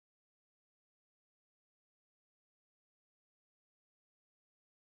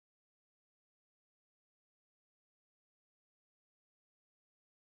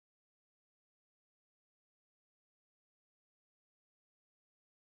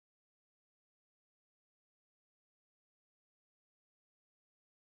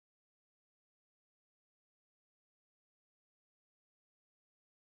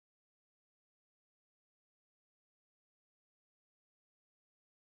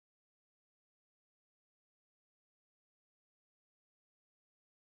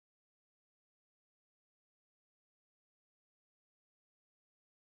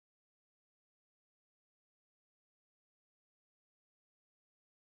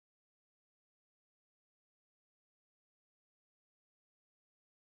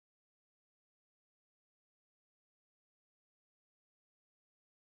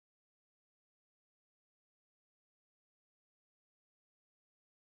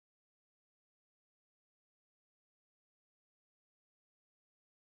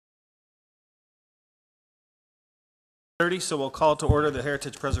30, so we'll call to order the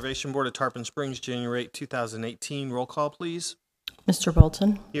Heritage Preservation Board of Tarpon Springs, January 8, 2018. Roll call, please. Mr.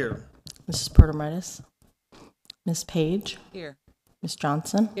 Bolton, Here. Mrs. Portermitis, Ms. Page, Here. Ms.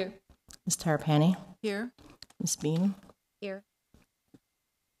 Johnson, Here. Ms. Tarapani, Here. Ms. Bean. Here.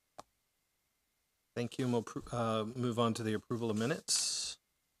 Thank you, and we'll move on to the approval of minutes.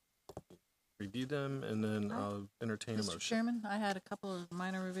 Review them, and then I'll entertain a Mr. motion. Chairman, I had a couple of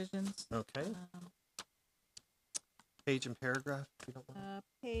minor revisions. Okay. Page and paragraph, if you don't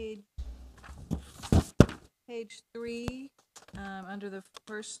mind. Page 3, under the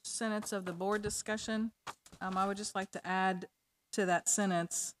first sentence of the board discussion, I would just like to add to that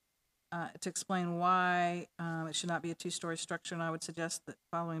sentence to explain why it should not be a two-story structure, and I would suggest that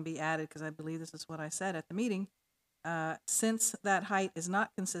following be added, because I believe this is what I said at the meeting. Since that height is not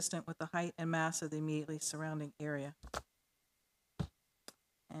consistent with the height and mass of the immediately surrounding area.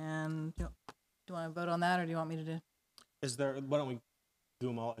 And do you want to vote on that, or do you want me to do? Is there, why don't we do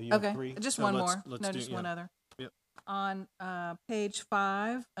them all? You have Okay, three? just So one let's- more. let's No, do- just yeah. one other. Yep. On page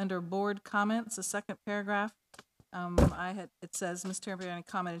 5, under board comments, the second paragraph, it says, Ms. Tarapani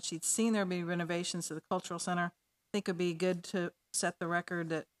commented she'd seen there be renovations to the cultural center. I think it would be good to set the record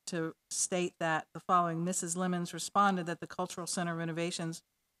that to state that the following: Mrs. Lemons responded that the cultural center renovations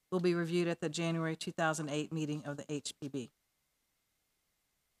will be reviewed at the January 2008 meeting of the HPB.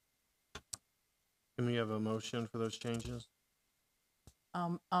 Can we have a motion for those changes?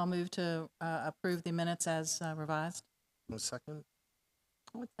 I'll move to approve the minutes as revised. A second?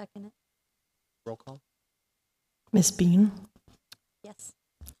 I would second it. Roll call? Ms. Bean, Yes.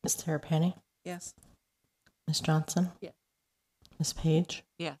 Ms. Tarapani, Yes. Ms. Johnson, Yes. Ms. Page,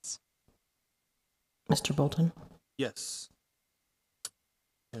 Yes. Mr. Bolton. Yes.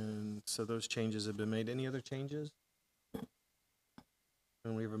 And so those changes have been made. Any other changes?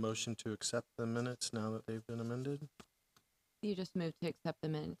 And we have a motion to accept the minutes now that they've been amended? You just moved to accept the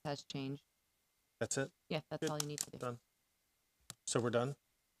minutes as changed. That's it? Yes, that's Good. all you need to do. Done. So we're done?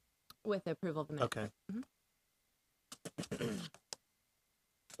 With the approval of the minutes. Okay. Mhm.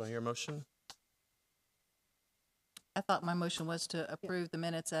 Do I hear a motion? I thought my motion was to approve the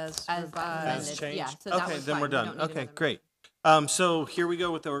minutes as As revised. As amended, changed? yeah, so that Okay, was then we're fine. We done. don't need Okay, another great. So here we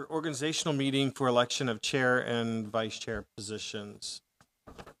go with our organizational meeting for election of chair and vice chair positions.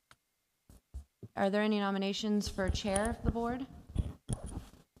 Are there any nominations for chair of the board?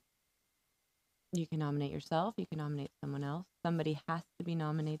 You can nominate yourself. You can nominate someone else. Somebody has to be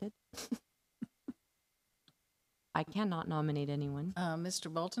nominated. I cannot nominate anyone.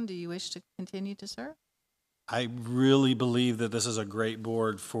 Mr. Bolton, do you wish to continue to serve? I really believe that this is a great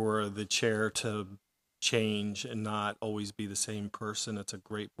board for the chair to change and not always be the same person. It's a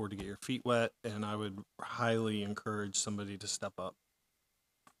great board to get your feet wet, and I would highly encourage somebody to step up.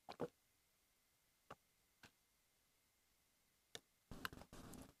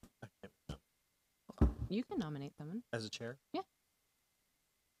 You can nominate someone. As a chair? Yeah.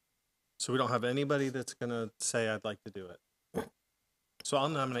 So we don't have anybody that's going to say, I'd like to do it. So I'll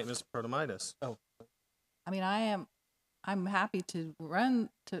nominate Ms. Protomitis. Oh, I mean, I'm happy to run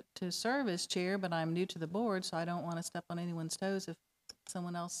to serve as chair, but I'm new to the board, so I don't want to step on anyone's toes if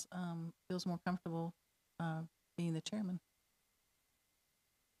someone else feels more comfortable being the chairman.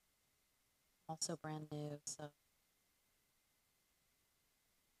 Also brand new, so.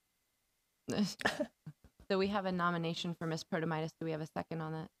 So we have a nomination for Ms. Protomitis. Do we have a second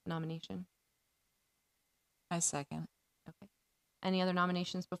on that nomination? I second. Okay. Any other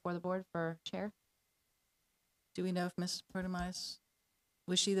nominations before the board for chair? Do we know if Ms. Protomitis,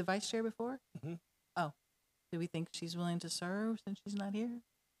 was she the vice chair before? Mhm. Oh, do we think she's willing to serve since she's not here?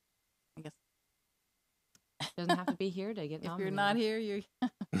 I guess. Doesn't have to be here to get If nominated. you're not here, you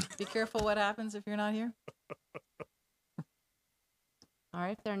be careful what happens if you're not here. All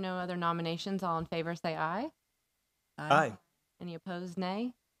right, if there are no other nominations, all in favor say aye. aye. Any opposed,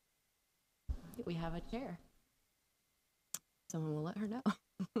 nay? We have a chair. Someone will let her know.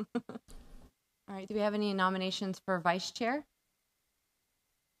 All right, do we have any nominations for vice chair?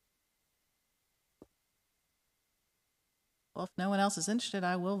 Well, if no one else is interested,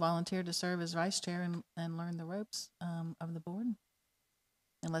 I will volunteer to serve as vice chair and learn the ropes of the board,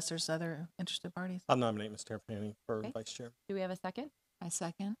 unless there's other interested parties. I'll nominate Ms. Tarapani for Okay. vice chair. Do we have a second? I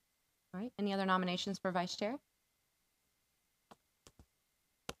second. All right, any other nominations for vice chair?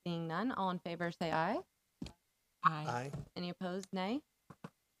 Seeing none, all in favor say aye. Aye. Any opposed, nay?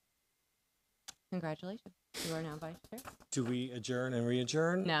 Congratulations, you are now vice chair. Do we adjourn and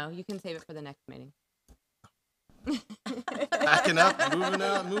re-adjourn? No, you can save it for the next meeting. Backing up,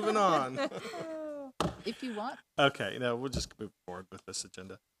 moving on. If you want. Okay, no, we'll just move forward with this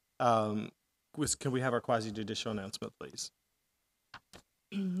agenda. can we have our quasi judicial announcement, please?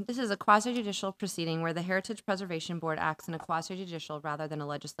 This is a quasi-judicial proceeding where the Heritage Preservation Board acts in a quasi-judicial rather than a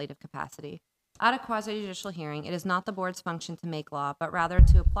legislative capacity. At a quasi-judicial hearing, it is not the board's function to make law, but rather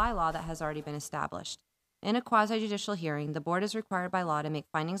to apply law that has already been established. In a quasi-judicial hearing, the board is required by law to make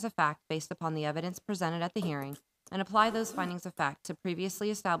findings of fact based upon the evidence presented at the hearing and apply those findings of fact to previously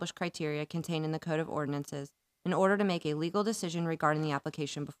established criteria contained in the Code of Ordinances in order to make a legal decision regarding the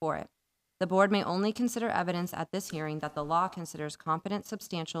application before it. The board may only consider evidence at this hearing that the law considers competent,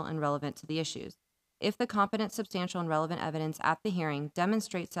 substantial, and relevant to the issues. If the competent, substantial, and relevant evidence at the hearing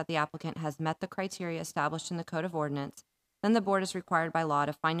demonstrates that the applicant has met the criteria established in the Code of Ordinance, then the board is required by law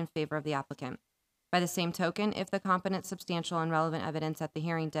to find in favor of the applicant. By the same token, if the competent, substantial, and relevant evidence at the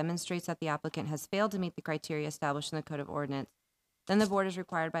hearing demonstrates that the applicant has failed to meet the criteria established in the Code of Ordinance, then the board is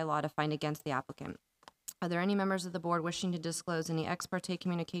required by law to find against the applicant. Are there any members of the board wishing to disclose any ex parte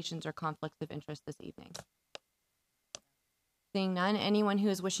communications or conflicts of interest this evening? Seeing none, anyone who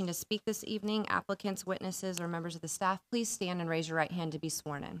is wishing to speak this evening, applicants, witnesses, or members of the staff, please stand and raise your right hand to be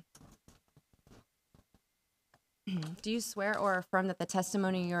sworn in. Do you swear or affirm that the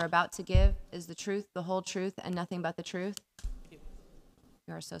testimony you're about to give is the truth, the whole truth, and nothing but the truth? You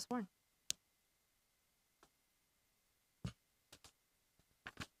are so sworn.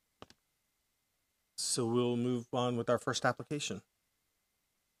 So we'll move on with our first application.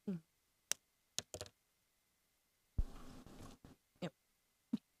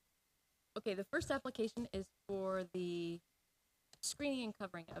 Okay, the first application is for the screening and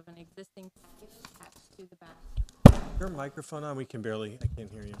covering of an existing package attached to the back. Your microphone on? I can't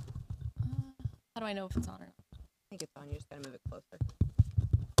hear you. How do I know if it's on or not? I think it's on. You just gotta move it closer.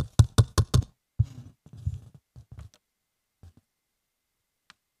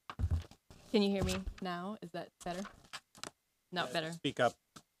 Can you hear me now? Is that better? No, better. Speak up.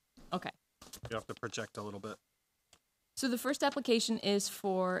 Okay. You have to project a little bit. So the first application is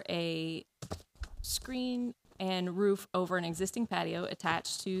for a screen and roof over an existing patio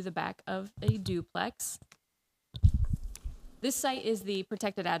attached to the back of a duplex. This site is the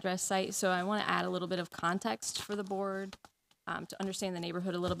protected address site, so I want to add a little bit of context for the board to understand the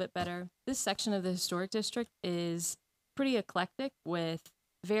neighborhood a little bit better. This section of the historic district is pretty eclectic with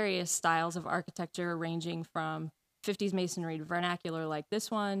various styles of architecture ranging from 50s masonry vernacular like this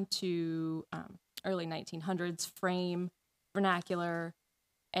one to early 1900s frame vernacular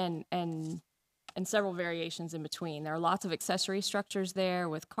and several variations in between. There are lots of accessory structures there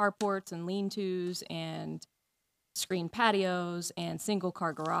with carports and lean-tos and screen patios and single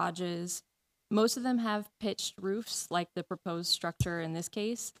car garages. Most of them have pitched roofs like the proposed structure in this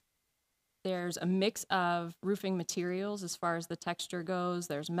case. There's a mix of roofing materials as far as the texture goes.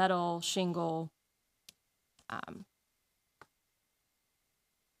 There's metal, shingle.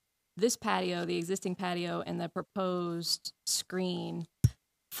 This patio, the existing patio, and the proposed screen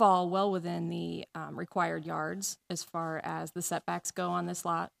fall well within the required yards as far as the setbacks go on this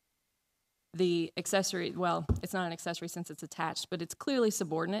lot. The accessory, well, it's not an accessory since it's attached, but it's clearly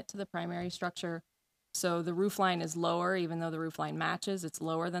subordinate to the primary structure. So the roof line is lower, even though the roof line matches, it's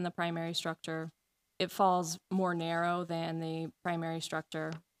lower than the primary structure. It falls more narrow than the primary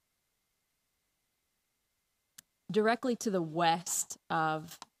structure. Directly to the west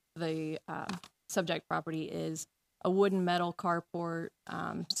of the subject property is a wooden metal carport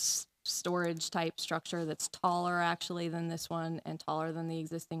storage type structure that's taller actually than this one and taller than the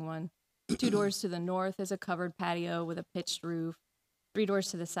existing one. 2 doors to the north is a covered patio with a pitched roof. 3 doors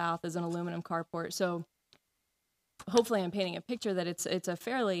to the south is an aluminum carport. So hopefully I'm painting a picture that it's a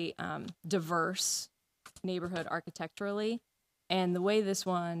fairly diverse neighborhood architecturally. And the way this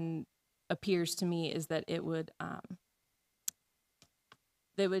one appears to me is that it would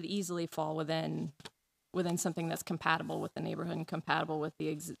they would easily fall within something that's compatible with the neighborhood and compatible with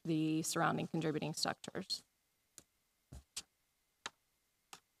the surrounding contributing structures.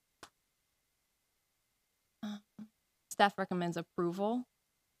 Staff recommends approval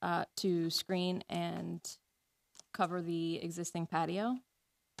to screen and cover the existing patio,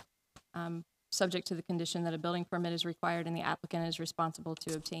 subject to the condition that a building permit is required and the applicant is responsible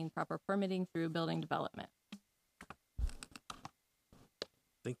to obtain proper permitting through building development.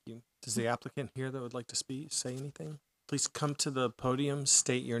 Thank you. Does the applicant here that would like to say anything? Please come to the podium,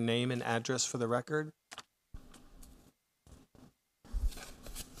 state your name and address for the record.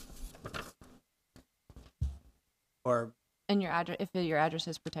 Or And your address, if your address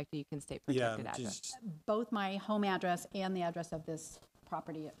is protected, you can state protected yeah, address. Both my home address and the address of this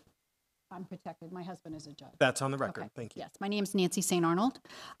property, I'm protected. My husband is a judge. that's on the record. Okay. Thank you. Yes, my name's Nancy St. Arnold,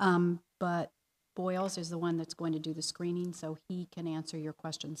 but Boyles is the one that's going to do the screening, so he can answer your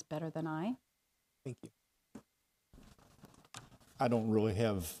questions better than I. Thank you. I don't really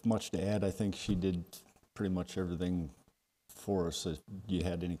have much to add. I think she did pretty much everything for us. If you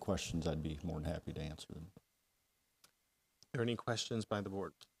had any questions, I'd be more than happy to answer them. Are there any questions by the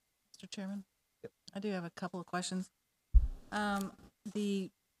board? Mr. Chairman? I do have a couple of questions. The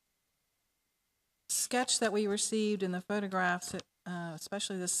sketch that we received in the photographs,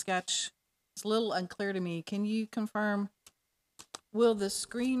 especially the sketch, it's a little unclear to me. Can you confirm, will the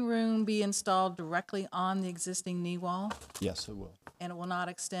screen room be installed directly on the existing knee wall? Yes, it will. And it will not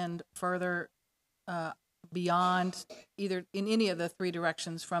extend further beyond either in any of the three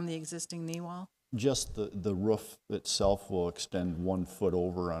directions from the existing knee wall? Just the roof itself will extend 1 foot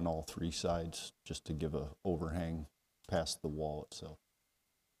over on all 3 sides, just to give a overhang past the wall itself.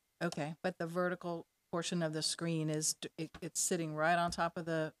 Okay, but the vertical portion of the screen is, it's sitting right on top of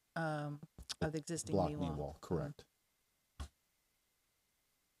the existing Block knee knee wall? wall, correct.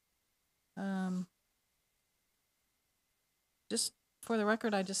 Just for the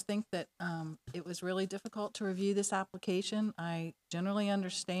record, I just think that it was really difficult to review this application. I generally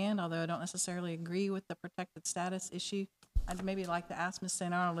understand, although I don't necessarily agree with the protected status issue. I'd maybe like to ask Ms.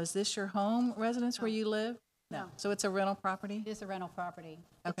 St. Arnold, is this your home residence where you live? No. So it's a rental property? It is a rental property.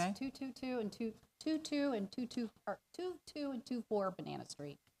 Okay. It's 222 and 224 Banana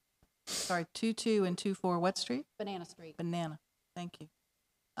Street. Sorry, 22 and 24 what street? Banana Street. Banana. Thank you.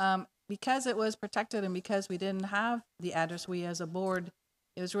 Because it was protected and because we didn't have the address, we as a board,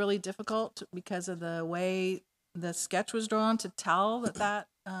 it was really difficult because of the way the sketch was drawn to tell that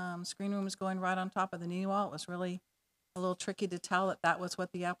screen room was going right on top of the knee wall. It was really a little tricky to tell that that was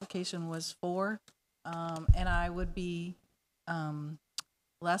what the application was for. And I would be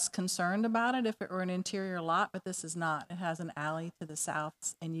less concerned about it if it were an interior lot, but this is not. It has an alley to the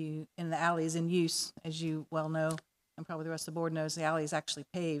south, and the alley is in use, as you well know, and probably the rest of the board knows. The alley is actually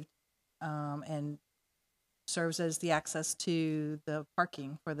paved and serves as the access to the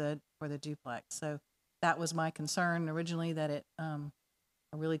parking for the duplex. So that was my concern originally, that it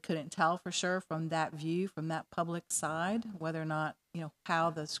I really couldn't tell for sure from that view, from that public side, whether or not, how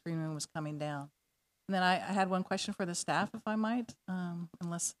the screen room was coming down. And then I had one question for the staff, if I might,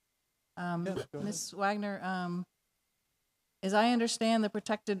 unless Ms. Wagner, as I understand the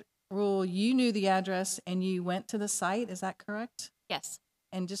protected rule, you knew the address and you went to the site. Is that correct? Yes.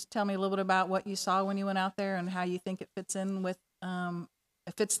 And just tell me a little bit about what you saw when you went out there and how you think it fits in with,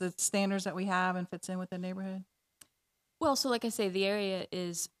 it fits the standards that we have and fits in with the neighborhood. Well, so like I say, the area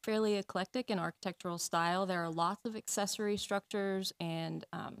is fairly eclectic in architectural style. There are lots of accessory structures and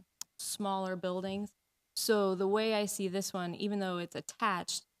smaller buildings. So the way I see this one, even though it's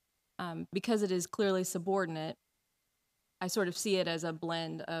attached, because it is clearly subordinate, I sort of see it as a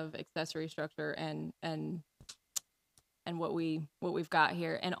blend of accessory structure and what we've got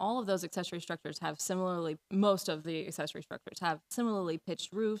here. And all of those accessory structures have most of the accessory structures have similarly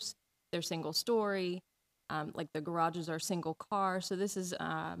pitched roofs. They're single story. Like the garages are single car. So this is,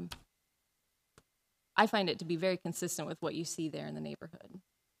 I find it to be very consistent with what you see there in the neighborhood.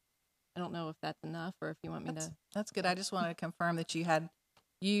 I don't know if that's enough or if you want me to. That's good. I just wanted to confirm that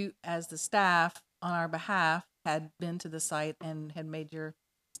you as the staff on our behalf had been to the site and had made your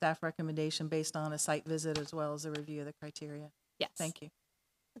staff recommendation based on a site visit as well as a review of the criteria. Yes. Thank you.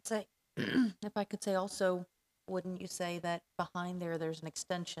 I'd say, if I could say also, wouldn't you say that behind there's an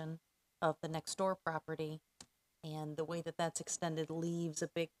extension of the next door property, and the way that that's extended leaves a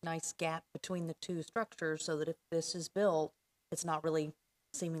big nice gap between the two structures, so that if this is built, it's not really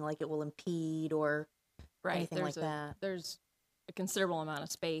seeming like it will impede or anything like that. There's a considerable amount of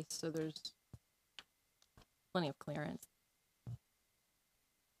space, so there's plenty of clearance.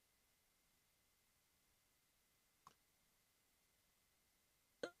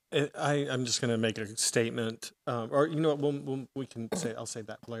 I'm just going to make a statement, or you know what, we can say, I'll say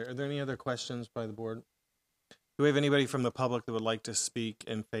that later. Are there any other questions by the board? Do we have anybody from the public that would like to speak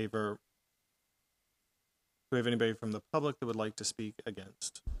in favor? Do we have anybody from the public that would like to speak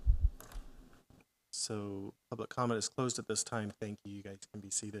against? So public comment is closed at this time. Thank you. You guys can be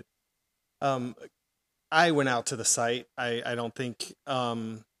seated. I went out to the site. I don't think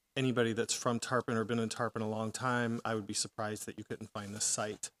anybody that's from Tarpon or been in Tarpon a long time, I would be surprised that you couldn't find this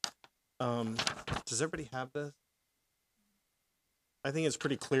site. Does everybody have this? I think it's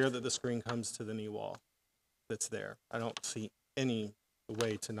pretty clear that the screen comes to the knee wall that's there. I don't see any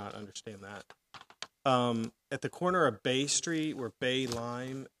way to not understand that. At the corner of Bay Street, where Bay,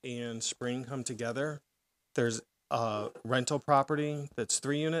 Lime, and Spring come together, there's a rental property that's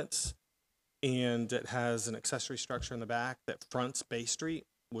 3 units, and it has an accessory structure in the back that fronts Bay Street,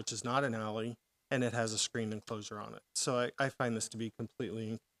 which is not an alley, and it has a screen enclosure on it. So I find this to be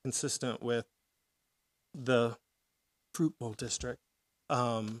completely consistent with the Fruit Bowl district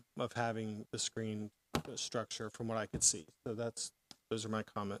of having the screen structure from what I could see. So those are my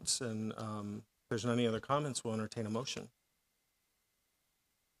comments. And if there's any other comments, we'll entertain a motion.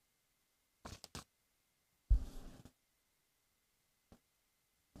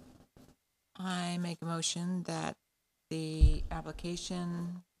 I make a motion that the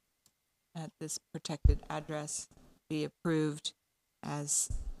application at this protected address be approved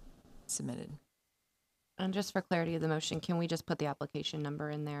as submitted. And just for clarity of the motion, can we just put the application number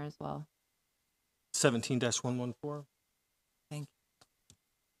in there as well? 17-114. Thank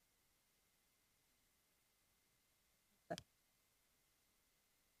you.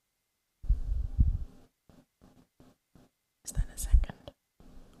 Is that a second?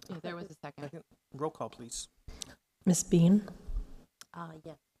 Yeah, there was a second. Roll call, please. Ms. Bean?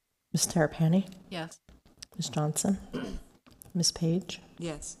 Yes. Ms. Terrapini? Yes. Ms. Johnson? Ms. Page?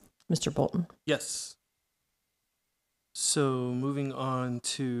 Yes. Mr. Bolton? Yes. So moving on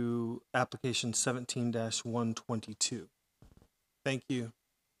to application 17-122. Thank you.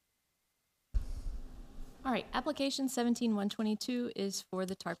 All right, application 17-122 is for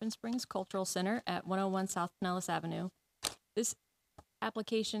the Tarpon Springs Cultural Center at 101 South Pinellas Avenue. This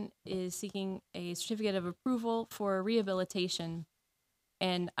application is seeking a certificate of approval for rehabilitation.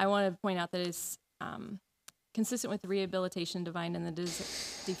 And I want to point out that it's consistent with the rehabilitation defined in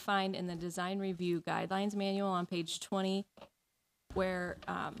the Design Review Guidelines Manual on page 20, where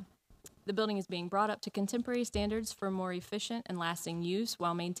the building is being brought up to contemporary standards for more efficient and lasting use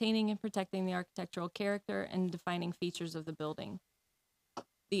while maintaining and protecting the architectural character and defining features of the building.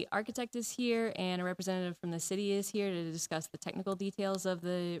 The architect is here and a representative from the city is here to discuss the technical details of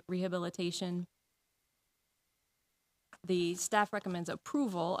the rehabilitation. The staff recommends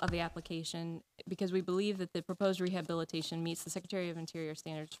approval of the application because we believe that the proposed rehabilitation meets the Secretary of Interior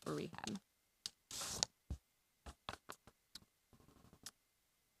standards for rehab.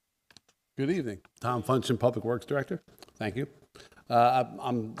 Good evening. Tom Funchen, Public Works Director. Thank you.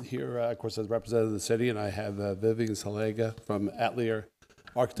 I'm here, of course, as representative of the city, and I have Vivian Salega from Atelier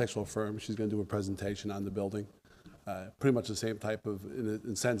Architectural Firm. She's going to do a presentation on the building. Pretty much the same type of, in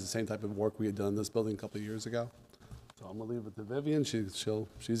a sense, the same type of work we had done in this building a couple of years ago. So I'm going to leave it to Vivian. She's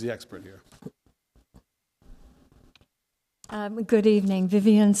the expert here. Good evening.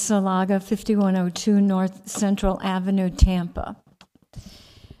 Vivian Salaga, 5102 North Central Avenue, Tampa.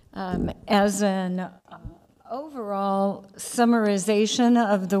 As an overall summarization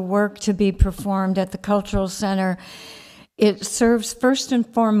of the work to be performed at the Cultural Center, it serves first and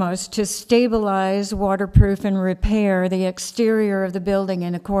foremost to stabilize, waterproof, and repair the exterior of the building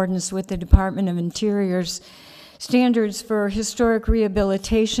in accordance with the Department of Interior's standards for historic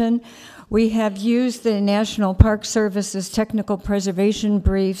rehabilitation. We have used the National Park Service's technical preservation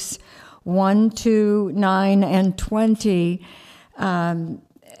briefs 1, 2, 9, and 20,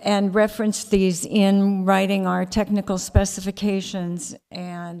 and referenced these in writing our technical specifications.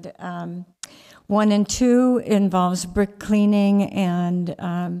 And 1 and 2 involves brick cleaning and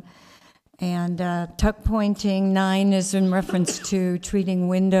tuck pointing. 9 is in reference to treating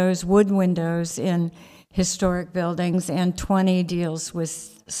windows, wood windows in historic buildings, and 20 deals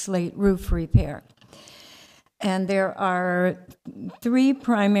with slate roof repair. And there are 3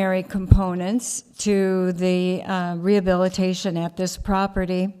 primary components to the rehabilitation at this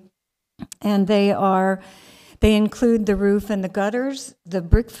property, and they include the roof and the gutters, the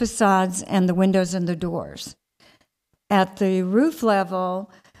brick facades, and the windows and the doors. At the roof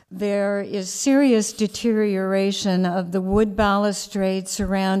level, there is serious deterioration of the wood balustrade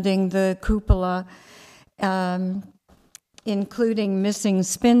surrounding the cupola, including missing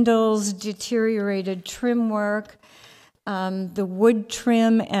spindles, deteriorated trim work. The wood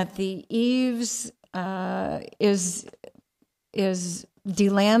trim at the eaves is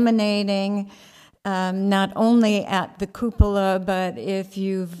delaminating, not only at the cupola, but if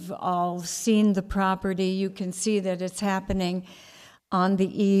you've all seen the property, you can see that it's happening on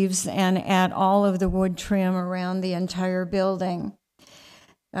the eaves and at all of the wood trim around the entire building.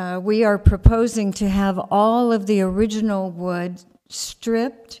 We are proposing to have all of the original wood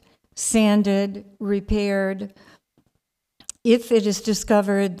stripped, sanded, repaired. If it is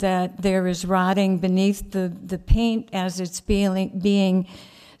discovered that there is rotting beneath the paint as it's being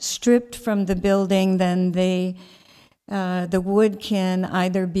stripped from the building, then the wood can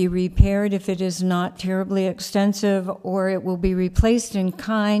either be repaired if it is not terribly extensive, or it will be replaced in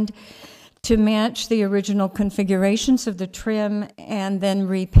kind to match the original configurations of the trim and then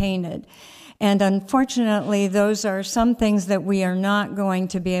repainted. And unfortunately, those are some things that we are not going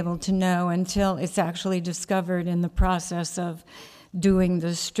to be able to know until it's actually discovered in the process of doing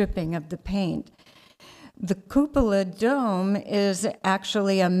the stripping of the paint. The cupola dome is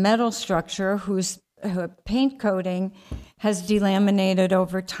actually a metal structure whose paint coating has delaminated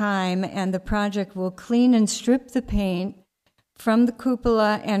over time, and the project will clean and strip the paint from the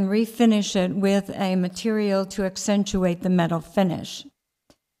cupola and refinish it with a material to accentuate the metal finish.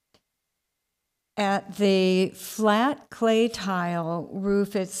 At the flat clay tile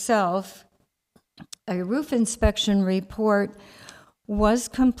roof itself, a roof inspection report was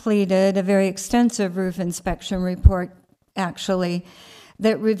completed, a very extensive roof inspection report, actually,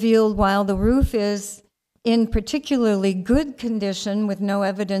 that revealed while the roof is in particularly good condition with no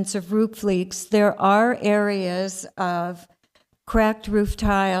evidence of roof leaks, there are areas of cracked roof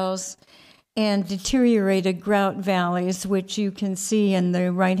tiles and deteriorated grout valleys, which you can see in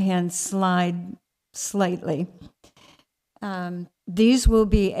the right-hand slide slightly. These will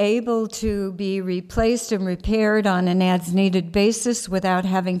be able to be replaced and repaired on an as-needed basis without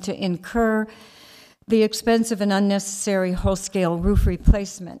having to incur the expense of an unnecessary whole-scale roof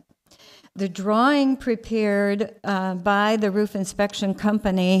replacement. The drawing prepared by the roof inspection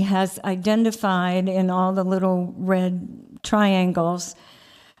company has identified in all the little red triangles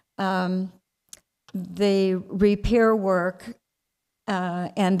the repair work,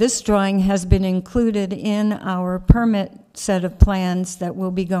 and this drawing has been included in our permit set of plans that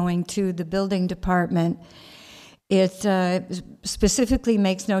will be going to the building department. It specifically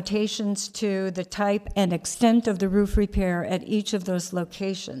makes notations to the type and extent of the roof repair at each of those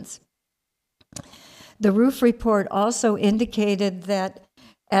locations. The roof report also indicated that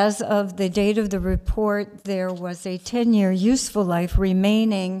as of the date of the report, there was a 10-year useful life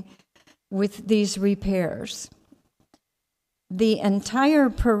remaining with these repairs. The entire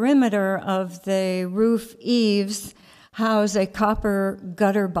perimeter of the roof eaves house a copper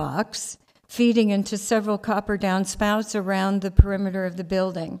gutter box feeding into several copper downspouts around the perimeter of the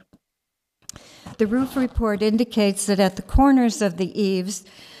building. The roof report indicates that at the corners of the eaves,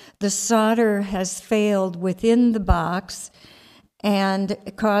 the solder has failed within the box and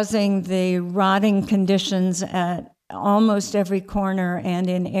causing the rotting conditions at almost every corner and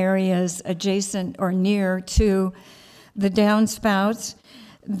in areas adjacent or near to the downspouts.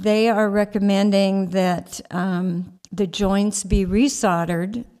 They are recommending that the joints be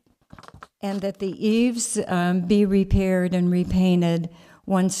resoldered and that the eaves be repaired and repainted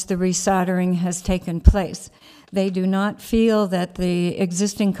once the resoldering has taken place. They do not feel that the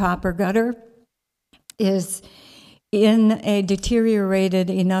existing copper gutter is in a deteriorated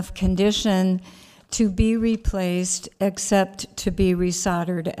enough condition to be replaced except to be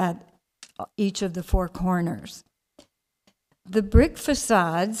resoldered at each of the four corners. The brick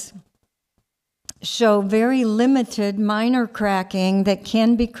facades show very limited minor cracking that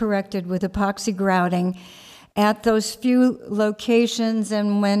can be corrected with epoxy grouting at those few locations.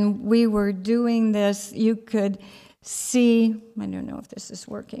 And when we were doing this, you could see, I don't know if this is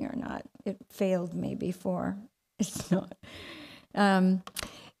working or not. It failed me before. It's not.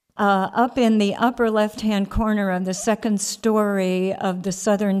 Up in the upper left-hand corner of the second story of the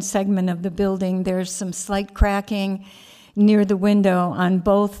southern segment of the building, there's some slight cracking near the window on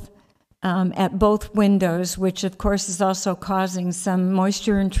both at both windows, which of course is also causing some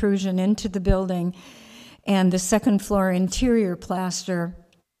moisture intrusion into the building. And the second floor interior plaster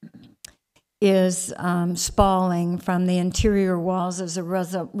is spalling from the interior walls as a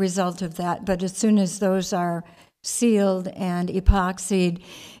result of that. But as soon as those are sealed and epoxied,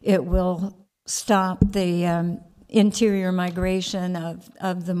 it will stop the interior migration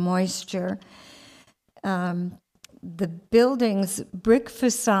of the moisture. The building's brick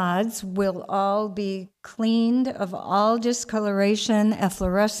facades will all be cleaned of all discoloration,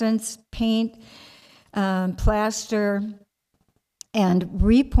 efflorescence, paint, plaster, and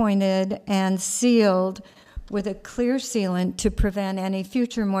repointed and sealed with a clear sealant to prevent any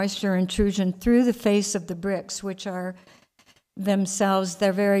future moisture intrusion through the face of the bricks, which are themselves,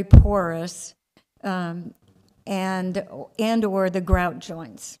 they're very porous, and or the grout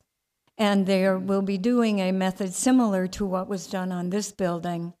joints. And they will be doing a method similar to what was done on this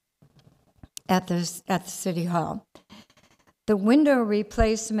building at the City Hall. The window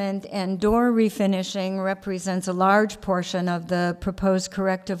replacement and door refinishing represents a large portion of the proposed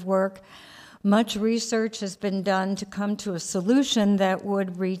corrective work. Much research has been done to come to a solution that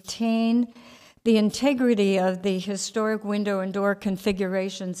would retain the integrity of the historic window and door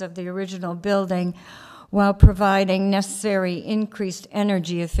configurations of the original building while providing necessary increased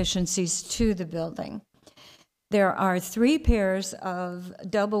energy efficiencies to the building. There are 3 pairs of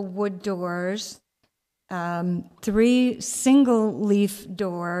double wood doors, 3 single leaf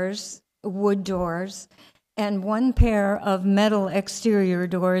doors, wood doors, and one pair of metal exterior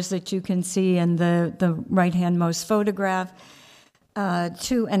doors that you can see in the right-handmost photograph,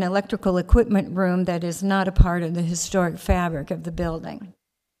 to an electrical equipment room that is not a part of the historic fabric of the building.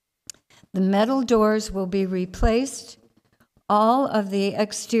 The metal doors will be replaced. All of the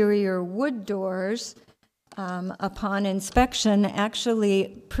exterior wood doors, upon inspection,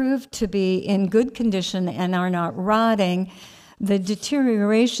 actually proved to be in good condition and are not rotting. The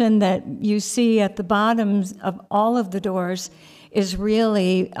deterioration that you see at the bottoms of all of the doors is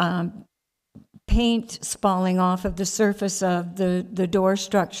really paint spalling off of the surface of the door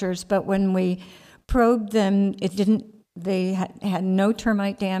structures, but when we probed them, they had no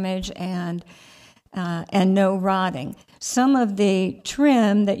termite damage and no rotting. Some of the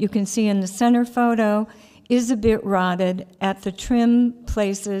trim that you can see in the center photo is a bit rotted at the trim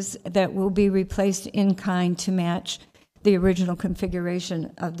places that will be replaced in kind to match the original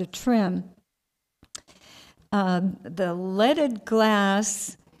configuration of the trim. The leaded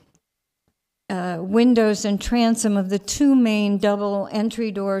glass windows and transom of the two main double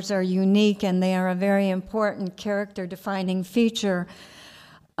entry doors are unique, and they are a very important character-defining feature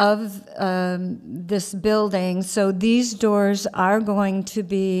of this building. So these doors are going to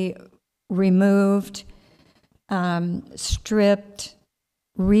be removed, stripped,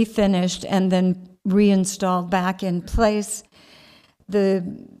 refinished, and then reinstalled back in place.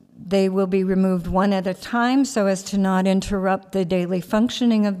 They will be removed one at a time so as to not interrupt the daily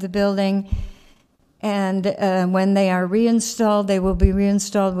functioning of the building. And when they are reinstalled, they will be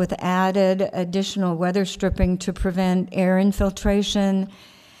reinstalled with added additional weather stripping to prevent air infiltration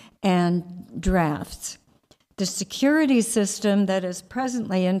and drafts. The security system that is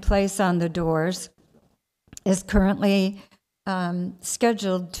presently in place on the doors is currently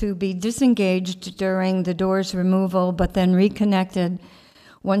scheduled to be disengaged during the door's removal, but then reconnected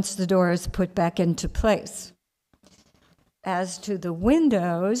once the door is put back into place. As to the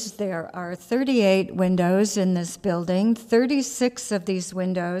windows, there are 38 windows in this building. 36 of these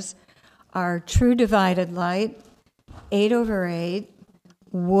windows are true divided light, 8/8,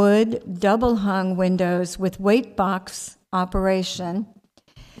 wood, double-hung windows with weight box operation.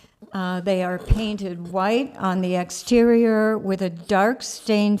 They are painted white on the exterior with a dark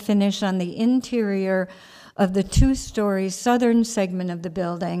stain finish on the interior of the two-story southern segment of the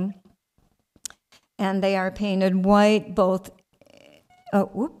building. And they are painted white both,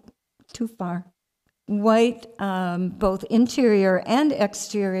 white both interior and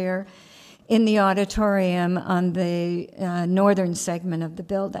exterior in the auditorium on the northern segment of the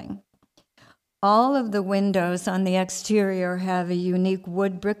building. All of the windows on the exterior have a unique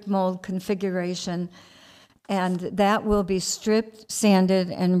wood brick mold configuration, and that will be stripped, sanded,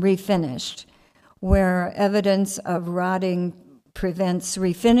 and refinished. Where evidence of rotting prevents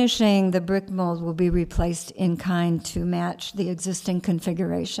refinishing, the brick mold will be replaced in kind to match the existing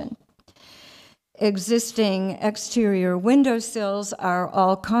configuration. Existing exterior windowsills are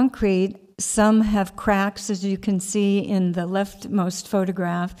all concrete. Some have cracks, as you can see in the leftmost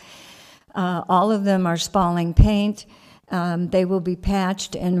photograph. All of them are spalling paint. They will be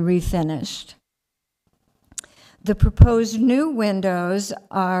patched and refinished. The proposed new windows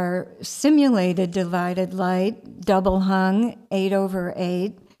are simulated divided light, double hung,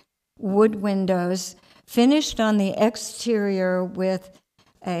 8/8, wood windows, finished on the exterior with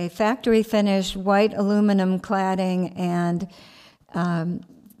a factory finished white aluminum cladding and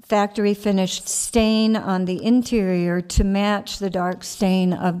factory finished stain on the interior to match the dark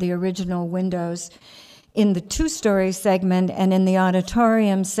stain of the original windows in the two-story segment, and in the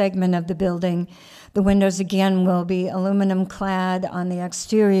auditorium segment of the building, the windows again will be aluminum clad on the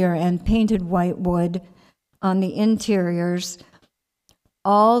exterior and painted white wood on the interiors.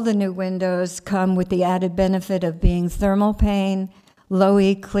 All the new windows come with the added benefit of being thermal pane, low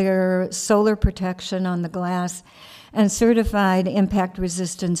E clear solar protection on the glass, and certified impact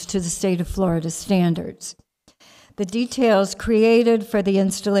resistance to the state of Florida standards. The details created for the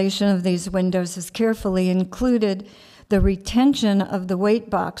installation of these windows has carefully included the retention of the weight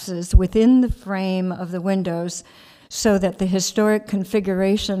boxes within the frame of the windows so that the historic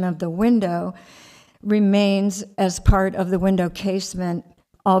configuration of the window remains as part of the window casement,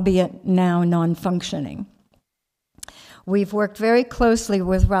 albeit now non-functioning. We've worked very closely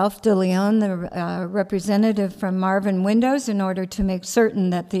with Ralph DeLeon, the representative from Marvin Windows, in order to make certain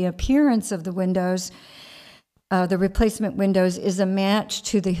that the appearance of the windows, the replacement windows, is a match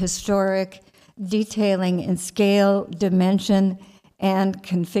to the historic detailing in scale, dimension, and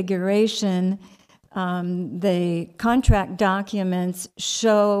configuration. The contract documents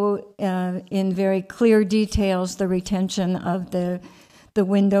show in very clear details the retention of the the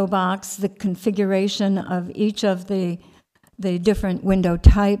window box, the configuration of each of the different window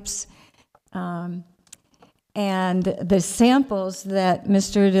types, and the samples that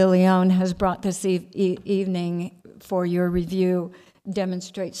Mr. De Leon has brought this evening for your review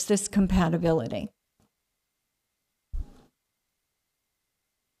demonstrates this compatibility.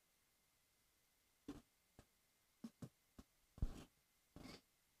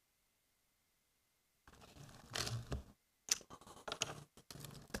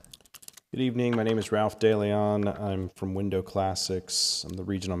 Good evening. My name is Ralph De Leon. I'm from Window Classics. I'm the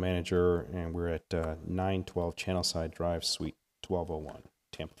regional manager, and we're at 912 Channelside Drive, Suite 1201,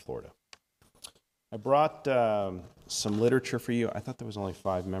 Tampa, Florida. I brought some literature for you. I thought there was only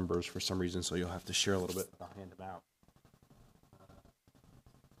 5 members for some reason, so you'll have to share a little bit. I'll hand them out.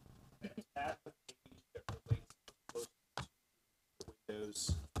 At the page that relates close to the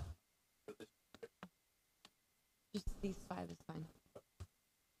windows. Just these 5 is fine.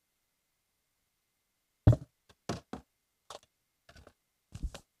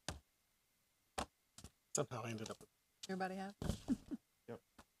 Somehow I ended up with Everybody have? Yep.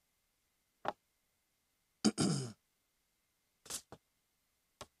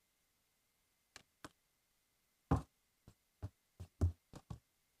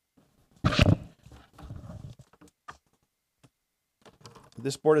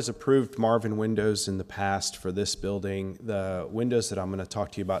 This board has approved Marvin windows in the past for this building. The windows that I'm going to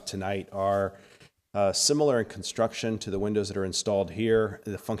talk to you about tonight are similar in construction to the windows that are installed here.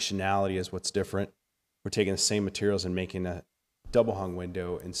 The functionality is what's different. We're taking the same materials and making a double hung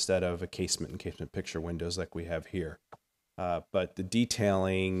window instead of a casement and casement picture windows like we have here. But the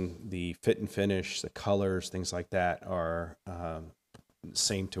detailing, the fit and finish, the colors, things like that are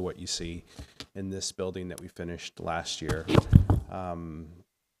same to what you see in this building that we finished last year.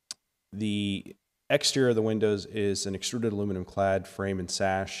 The exterior of the windows is an extruded aluminum clad frame and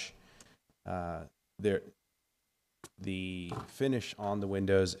sash. The finish on the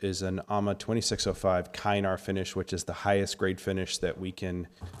windows is an AMA 2605 Kynar finish, which is the highest grade finish that we can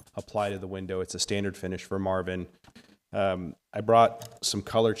apply to the window. It's a standard finish for Marvin. I brought some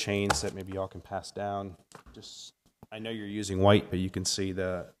color chains that maybe y'all can pass down. I know you're using white, but you can see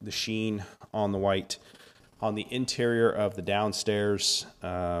the sheen on the white. On the interior of the downstairs,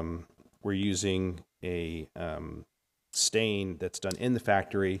 we're using a stain that's done in the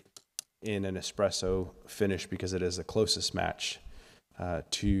factory in an espresso finish because it is the closest match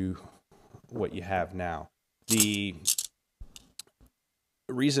to what you have now. The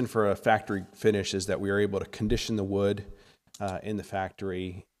reason for a factory finish is that we are able to condition the wood in the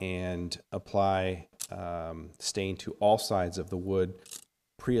factory and apply stain to all sides of the wood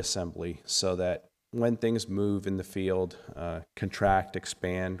pre-assembly so that when things move in the field, contract,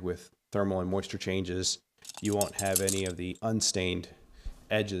 expand with thermal and moisture changes, you won't have any of the unstained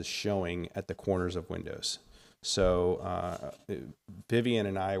edges showing at the corners of windows. So Vivian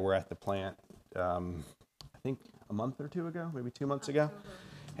and I were at the plant, I think a month or 2 ago, maybe 2 months ago,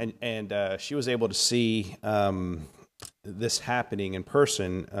 and she was able to see this happening in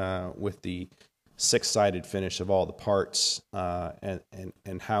person with the 6-sided finish of all the parts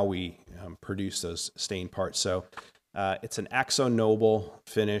and how we produce those stained parts. So it's an AkzoNobel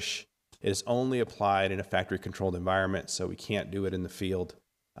finish. It is only applied in a factory-controlled environment, so we can't do it in the field.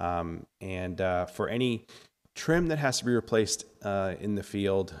 For any trim that has to be replaced in the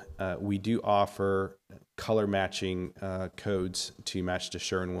field, we do offer color matching codes to match to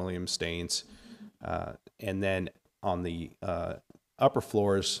Sherwin-Williams stains. And then on the upper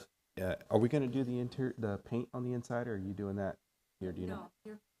floors, are we going to do the paint on the inside, or are you doing that here? Do you know?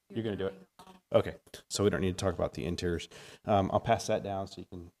 You're going to do it? Okay, so we don't need to talk about the interiors. I'll pass that down so you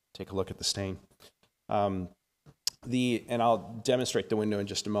can take a look at the stain. And I'll demonstrate the window in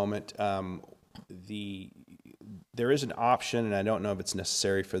just a moment. There is an option, and I don't know if it's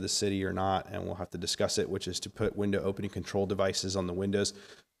necessary for the city or not, and we'll have to discuss it, which is to put window opening control devices on the windows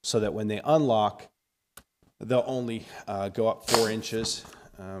so that when they unlock, they'll only go up 4 inches,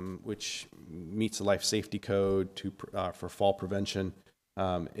 which meets the life safety code for fall prevention.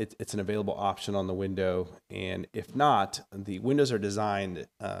 It's an available option on the window, and if not, the windows are designed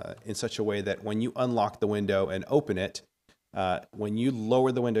in such a way that when you unlock the window and open it, when you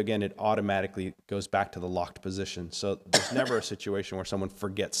lower the window again, it automatically goes back to the locked position. So there's never a situation where someone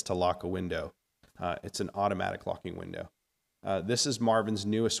forgets to lock a window. It's an automatic locking window. This is Marvin's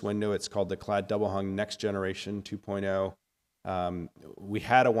newest window. It's called the Clad Double Hung Next Generation 2.0. We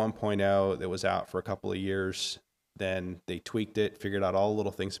had a 1.0 that was out for a couple of years. Then they tweaked it, figured out all the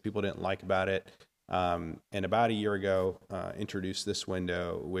little things that people didn't like about it, and about a year ago introduced this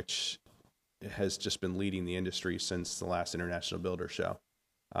window, which has just been leading the industry since the last International Builder Show.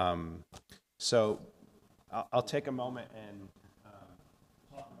 So I'll take a moment and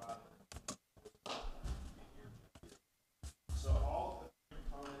talk about it. So all the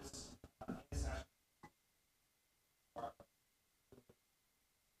components inside are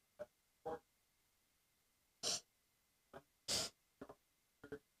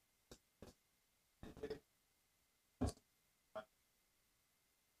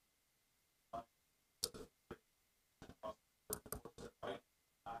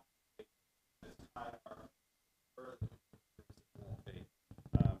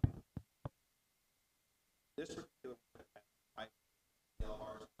this particular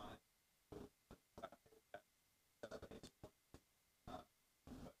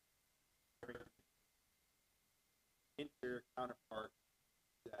interior counterpart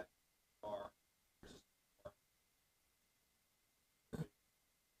that are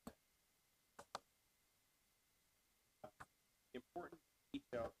important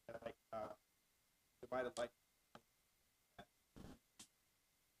detail that divided like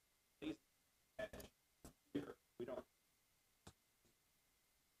we don't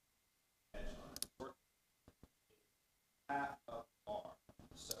half of bar,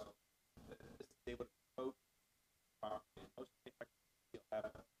 so this is able to coat properly. Most you'll have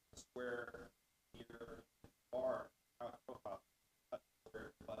a square here bar out profile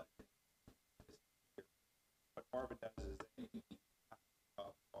square, but what Marvin does is they half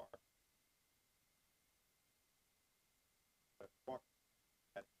of bar. But walk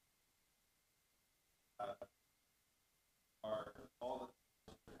at are all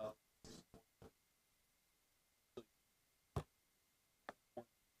the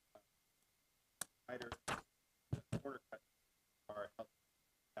tighter corner cuts are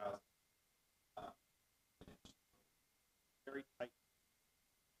very tight.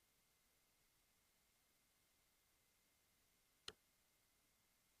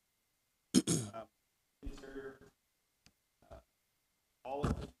 Interior, all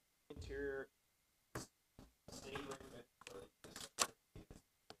of the interior staying open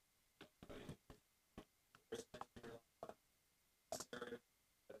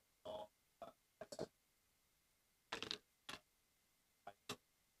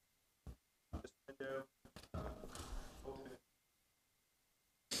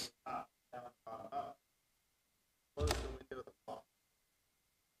top, down, bottom up. Close the window the bottom.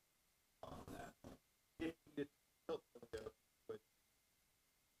 If you did tilt the window, would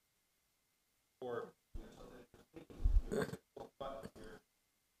or button here,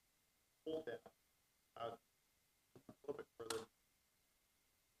 pull down out a little bit further.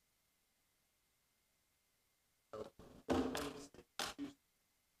 So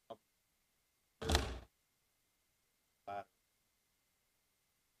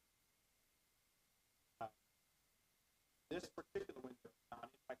this particular window is not an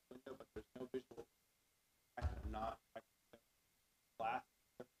impact window, but there's no visual impact of not glass.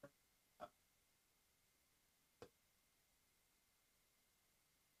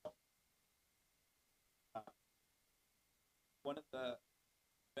 One of the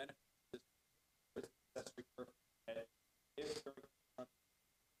benefits is accessory curve head. If during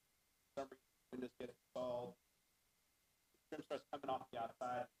some reason windows get installed, the trim starts coming off the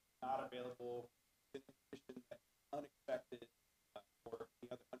outside, not available in the condition that unexpected or the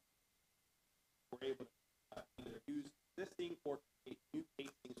other we're able to either use existing or create new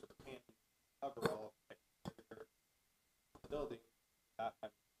casings or panels to cover all of the building.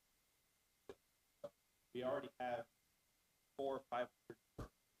 We already have 400 or 500.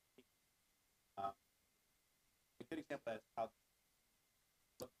 A good example of that is how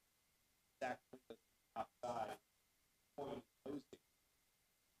stack windows outside, point closing.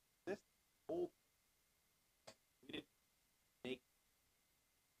 This whole we didn't make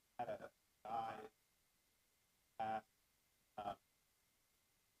had a die past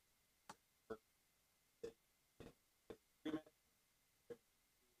agreement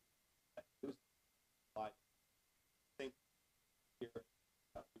that was like think here we would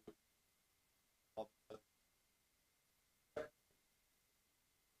all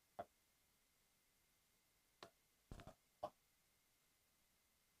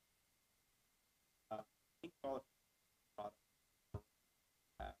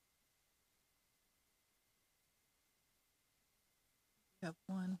have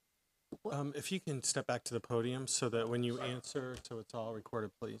one. If you can step back to the podium so that when you answer, so it's all recorded,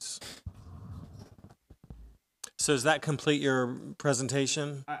 please. So does that complete your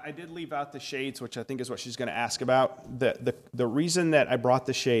presentation? I did leave out the shades, which I think is what she's going to ask about. The reason that I brought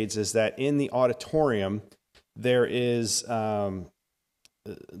the shades is that in the auditorium, there is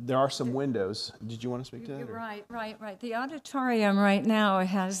there are some windows. Did you want to speak to that? or- Right. The auditorium right now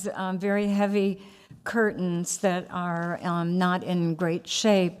has very heavy curtains that are not in great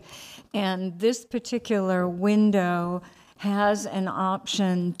shape. And this particular window has an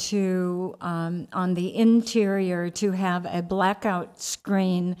option to, on the interior, to have a blackout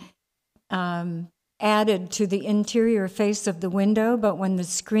screen added to the interior face of the window. But when the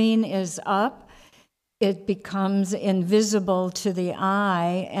screen is up, it becomes invisible to the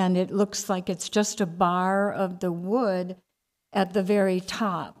eye, and it looks like it's just a bar of the wood at the very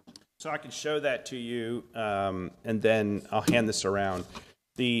top. So I can show that to you, and then I'll hand this around.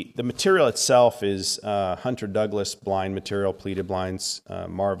 The material itself is Hunter Douglas blind material, pleated blinds.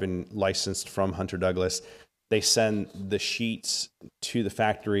 Marvin licensed from Hunter Douglas. They send the sheets to the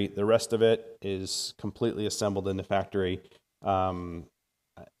factory. The rest of it is completely assembled in the factory. And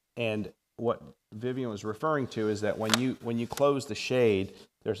what Vivian was referring to is that when you close the shade,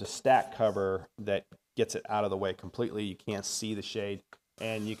 there's a stack cover that gets it out of the way completely. You can't see the shade,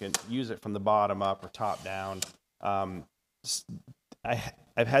 and you can use it from the bottom up or top down.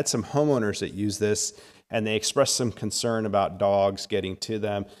 I've had some homeowners that use this, and they express some concern about dogs getting to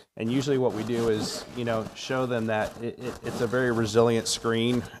them. And usually what we do is, show them that it's a very resilient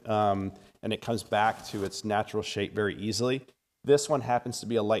screen, and it comes back to its natural shape very easily. This one happens to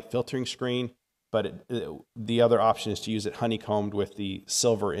be a light filtering screen, but the other option is to use it honeycombed with the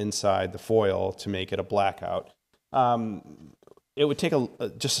silver inside the foil to make it a blackout. It would take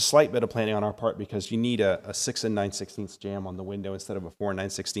just a slight bit of planning on our part because you need a 6 9/16 jamb on the window instead of a 4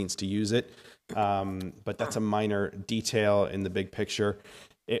 9/16 to use it. But that's a minor detail in the big picture.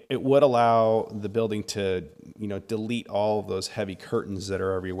 It would allow the building to, delete all of those heavy curtains that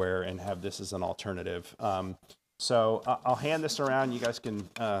are everywhere and have this as an alternative. So I'll hand this around. You guys can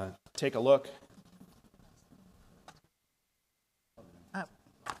take a look. I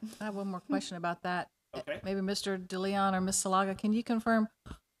have one more question about that. Okay. Maybe Mr. DeLeon or Ms. Salaga, can you confirm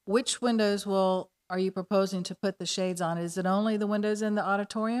which windows are you proposing to put the shades on? Is it only the windows in the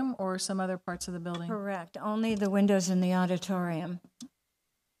auditorium or some other parts of the building? Correct. Only the windows in the auditorium.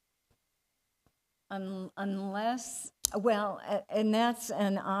 Unless, and that's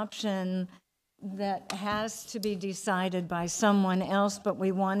an option that has to be decided by someone else, but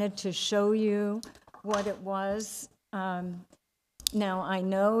we wanted to show you what it was. Now, I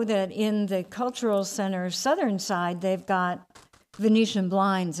know that in the Cultural Center southern side, they've got Venetian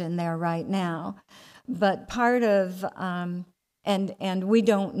blinds in there right now. But part of, and we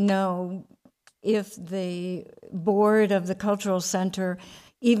don't know if the board of the Cultural Center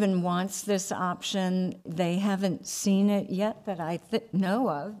even wants this option. They haven't seen it yet that I know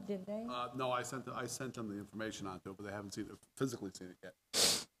of, did they? No, I sent them the information on it, but they haven't physically seen it yet.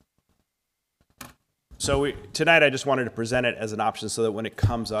 So tonight I just wanted to present it as an option so that when it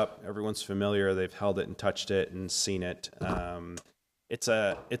comes up, everyone's familiar, they've held it and touched it and seen it. It's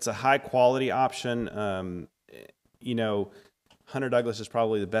a high quality option. Hunter Douglas is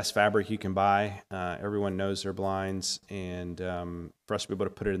probably the best fabric you can buy. Everyone knows their blinds, and for us to be able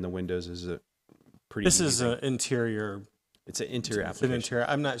to put it in the windows is a pretty This easy is thing. an interior. It's an interior It's an application. interior.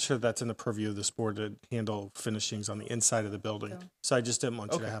 I'm not sure that's in the purview of this board to handle finishings on the inside of the building. So I just didn't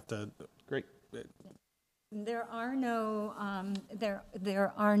want you to Okay. have to. Great. There are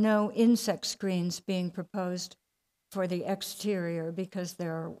no insect screens being proposed for the exterior because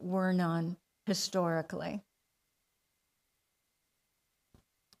there were none historically.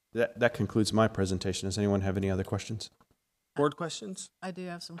 That concludes my presentation. Does anyone have any other questions? Board questions? I do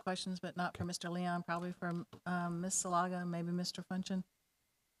have some questions, but not for Mr. Leon, probably for Ms. Salaga and maybe Mr. Funchen.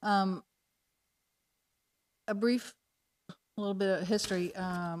 A brief little bit of history.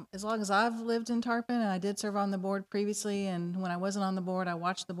 As long as I've lived in Tarpon, and I did serve on the board previously, and when I wasn't on the board, I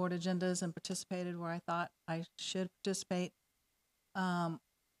watched the board agendas and participated where I thought I should participate.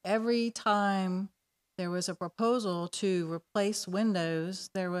 Every time there was a proposal to replace windows,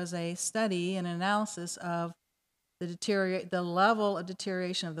 there was a study and analysis of the level of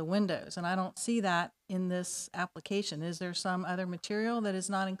deterioration of the windows, and I don't see that in this application. Is there some other material that is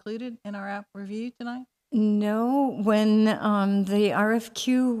not included in our app review tonight? No, when the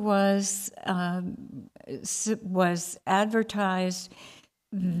RFQ was advertised,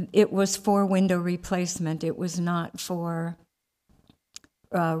 it was for window replacement. It was not for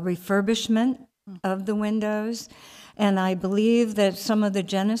refurbishment of the windows. And I believe that some of the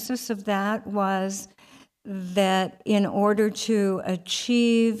genesis of that was that in order to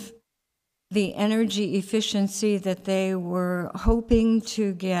achieve the energy efficiency that they were hoping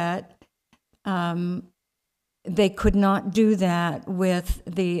to get, they could not do that with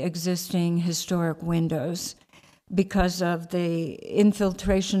the existing historic windows. because of the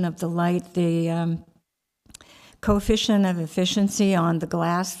infiltration of the light, the coefficient of efficiency on the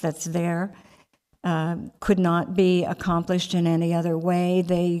glass that's there could not be accomplished in any other way.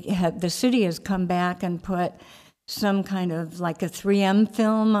 The city has come back and put some kind of like a 3M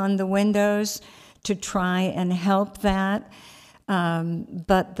film on the windows to try and help that.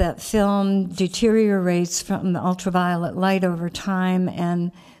 But that film deteriorates from the ultraviolet light over time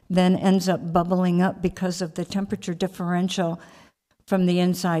and then ends up bubbling up because of the temperature differential from the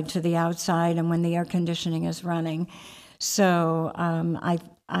inside to the outside and when the air conditioning is running. So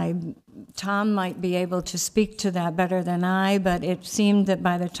Tom might be able to speak to that better than I, but it seemed that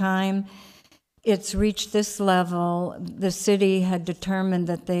by the time it's reached this level, the city had determined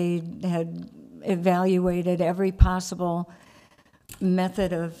that they had evaluated every possible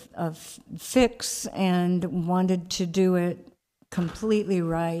method of fix and wanted to do it completely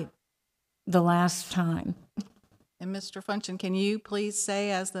right the last time. And Mr. Function, can you please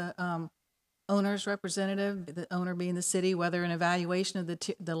say, as the owner's representative, the owner being the city, whether an evaluation of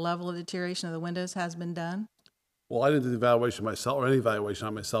the level of deterioration of the windows has been done? Well, I didn't do the evaluation myself, or any evaluation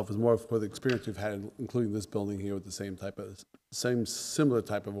on myself. It was more for the experience we've had, including this building here with the similar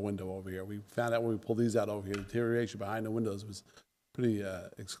type of a window over here. We found out when we pulled these out over here, the deterioration behind the windows was pretty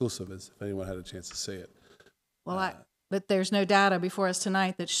exclusive, as if anyone had a chance to see it. Well, but there's no data before us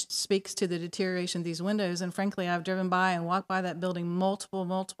tonight that speaks to the deterioration of these windows. And frankly, I've driven by and walked by that building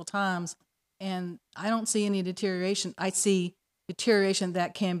multiple times, and I don't see any deterioration. I see deterioration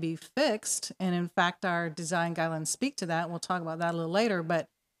that can be fixed. And in fact, our design guidelines speak to that. We'll talk about that a little later. But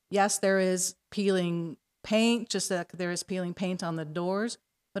yes, there is peeling paint, just like there is peeling paint on the doors,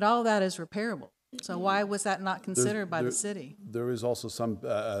 but all of that is repairable. So why was that not considered by the city? There is also some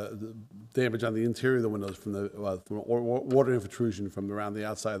damage on the interior of the windows from water intrusion from around the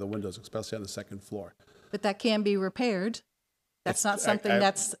outside of the windows, especially on the second floor. But that can be repaired. That's not something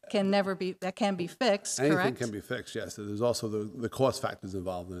that can be fixed, correct? Anything can be fixed, yes. There's also the cost factors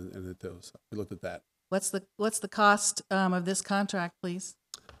involved in it too. So we looked at that. What's the cost of this contract, please?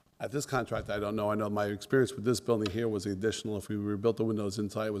 At this contract, I don't know. I know my experience with this building here was the additional, if we rebuilt the windows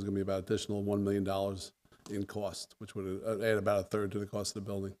inside, it was going to be about additional $1 million in cost, which would add about a third to the cost of the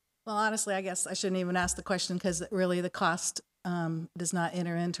building. Well, honestly, I guess I shouldn't even ask the question because really the cost does not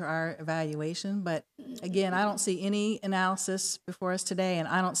enter into our evaluation. But again, I don't see any analysis before us today, and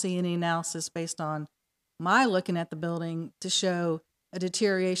I don't see any analysis based on my looking at the building to show a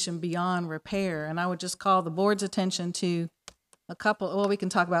deterioration beyond repair. And I would just call the board's attention to a couple, well, we can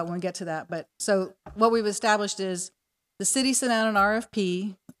talk about when we get to that. But so what we've established is the city sent out an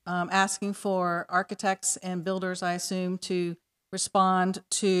RFP asking for architects and builders, I assume, to respond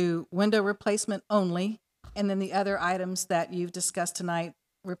to window replacement only. And then the other items that you've discussed tonight,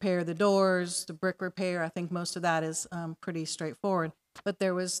 repair the doors, the brick repair, I think most of that is pretty straightforward. But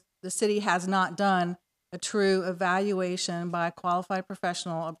the city has not done a true evaluation by a qualified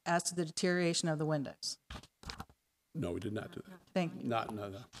professional as to the deterioration of the windows. No, we did not do that. Thank you.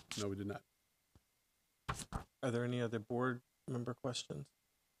 No, we did not. Are there any other board member questions?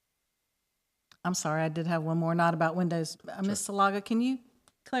 I'm sorry, I did have one more, not about windows. Ms. Salaga, can you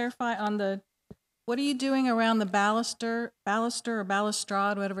clarify on what are you doing around the baluster or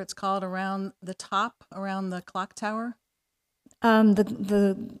balustrade, whatever it's called, around the top, around the clock tower?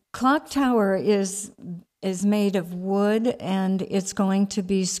 The clock tower is made of wood, and it's going to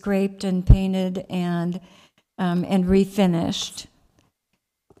be scraped and painted and refinished.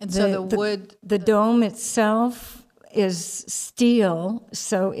 And so the dome itself is steel,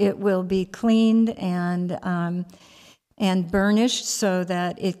 so it will be cleaned and burnished so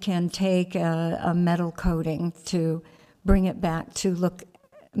that it can take a metal coating to bring it back to look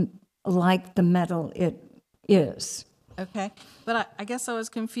like the metal it is. Okay, but I guess I was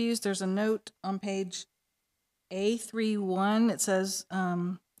confused. There's a note on page A31. It says,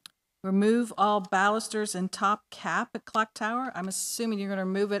 remove all balusters and top cap at clock tower. I'm assuming you're going to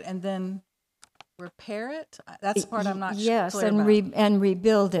remove it and then repair it? That's the part I'm not clear about. Yes, and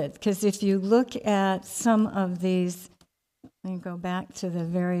rebuild it. Because if you look at some of these, let me go back to the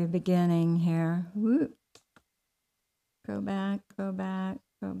very beginning here. Woo. Go back.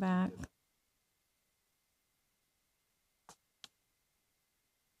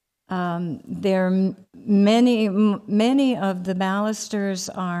 There many of the balusters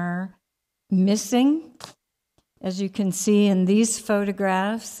are missing, as you can see in these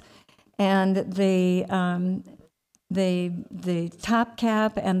photographs, and the top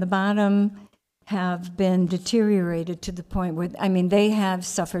cap and the bottom have been deteriorated to the point where, they have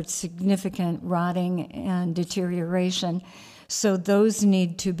suffered significant rotting and deterioration, so those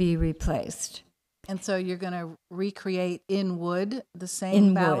need to be replaced. And so you're going to recreate in wood the In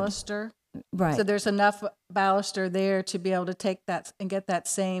same wood. baluster? Right. So there's enough baluster there to be able to take that and get that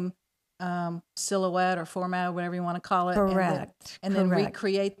same silhouette or format, or whatever you want to call it. Correct. And then correct.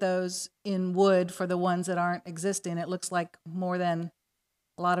 recreate those in wood for the ones that aren't existing. It looks like more than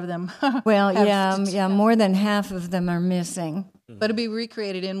a lot of them. Well, have- yeah, more than half of them are missing. But it'd be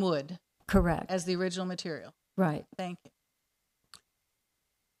recreated in wood Correct. as the original material. Right. Thank you.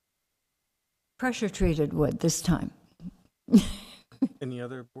 Pressure treated wood this time. Any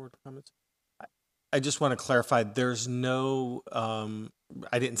other board comments? I just want to clarify, there's no,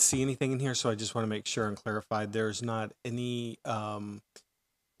 I didn't see anything in here, so I just want to make sure and clarify, there's not any,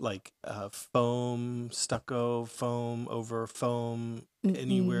 foam, stucco, foam over foam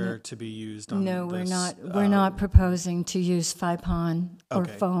anywhere to be used on No, this? we're not proposing to use FIPON or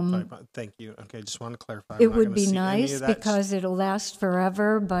Okay, foam. fine. Thank you. Okay, just want to clarify. It I'm not would gonna be see any nice of that because it'll last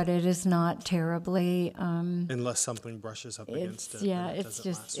forever, but it is not terribly. unless something brushes up against it. then it It's doesn't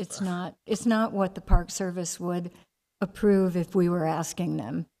just last forever. it's not what the Park Service would approve if we were asking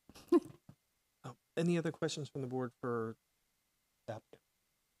them. Any other questions from the board for the applicant?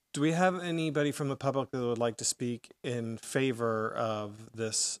 Do we have anybody from the public that would like to speak in favor of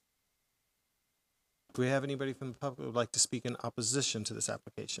this? Do we have anybody from the public that would like to speak in opposition to this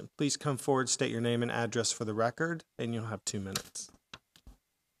application? Please come forward, state your name and address for the record, and you'll have 2 minutes.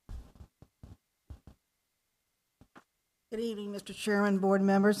 Good evening, Mr. Chairman, board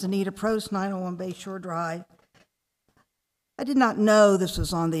members. Anita Prost, 901 Bayshore Drive. I did not know this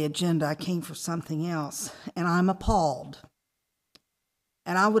was on the agenda. I came for something else, and I'm appalled.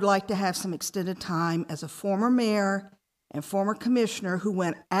 And I would like to have some extended time as a former mayor and former commissioner who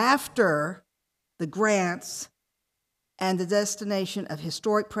went after the grants and the destination of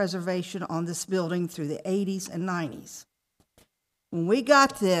historic preservation on this building through the 80s and 90s. When we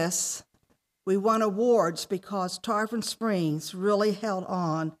got this, we won awards because Tarpon Springs really held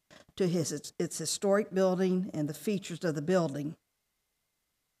on to its historic building and the features of the building.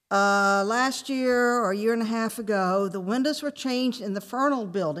 Last year or a year and a half ago, the windows were changed in the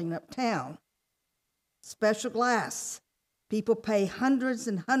Fernald building uptown. Special glass. People pay hundreds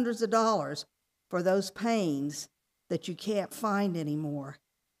and hundreds of dollars for those panes that you can't find anymore.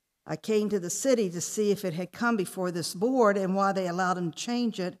 I came to the city to see if it had come before this board and why they allowed them to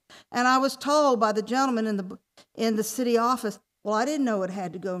change it. And I was told by the gentleman in the city office, well, I didn't know it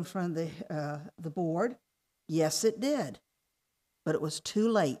had to go in front of the board. Yes, it did. But it was too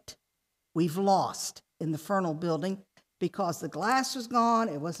late. We've lost in the Fernald building because the glass was gone,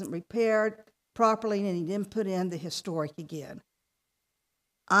 it wasn't repaired properly, and he didn't put in the historic again.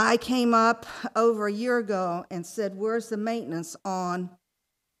 I came up over a year ago and said, where's the maintenance on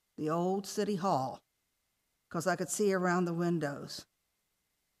the old city hall? Because I could see around the windows.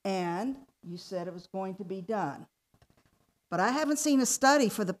 And you said it was going to be done. But I haven't seen a study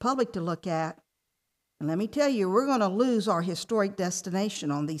for the public to look at. And let me tell you, we're going to lose our historic destination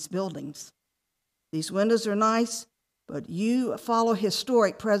on these buildings. These windows are nice, but you follow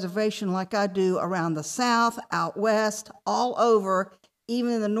historic preservation like I do around the South, out West, all over,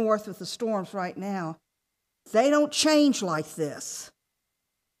 even in the North with the storms right now. They don't change like this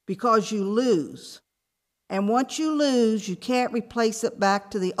because you lose. And once you lose, you can't replace it back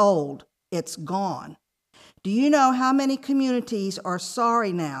to the old. It's gone. Do you know how many communities are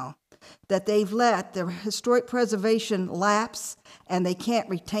sorry now that they've let their historic preservation lapse and they can't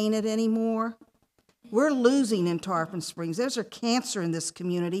retain it anymore? We're losing in Tarpon Springs. There's a cancer in this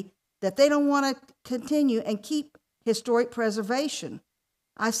community that they don't want to continue and keep historic preservation.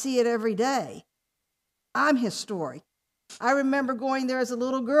 I see it every day. I'm historic. I remember going there as a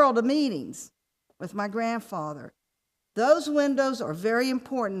little girl to meetings with my grandfather. Those windows are very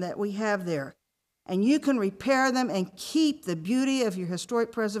important that we have there. And you can repair them and keep the beauty of your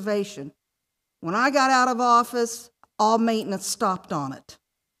historic preservation. When I got out of office, all maintenance stopped on it.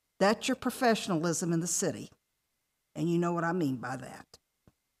 That's your professionalism in the city. And you know what I mean by that.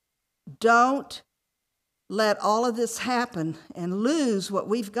 Don't let all of this happen and lose what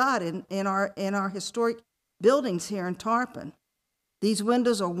we've got in our historic buildings here in Tarpon. These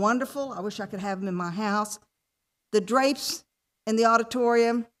windows are wonderful. I wish I could have them in my house. The drapes in the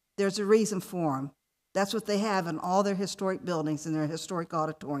auditorium, there's a reason for them. That's what they have in all their historic buildings and their historic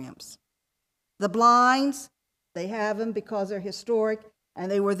auditoriums. The blinds, they have them because they're historic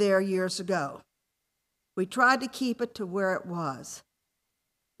and they were there years ago. We tried to keep it to where it was.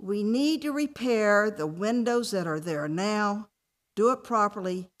 We need to repair the windows that are there now, do it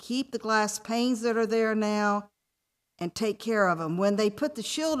properly, keep the glass panes that are there now, and take care of them. When they put the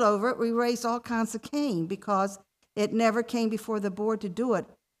shield over it, we raised all kinds of cane because it never came before the board to do it.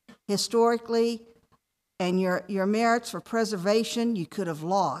 Historically, and your merits for preservation you could have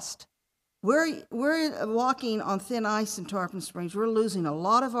lost. We're walking on thin ice in Tarpon Springs. We're losing a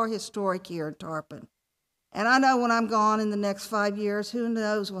lot of our historic here in Tarpon. And I know when I'm gone in the next 5 years, who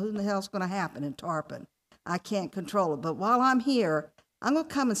knows who the hell's going to happen in Tarpon. I can't control it. But while I'm here, I'm going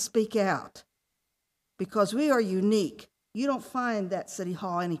to come and speak out because we are unique. You don't find that City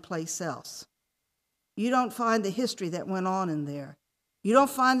Hall anyplace else. You don't find the history that went on in there. You don't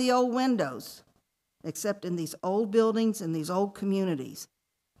find the old windows, except in these old buildings and these old communities.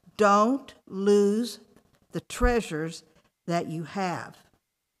 Don't lose the treasures that you have.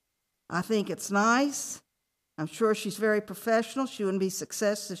 I think it's nice. I'm sure she's very professional. She wouldn't be a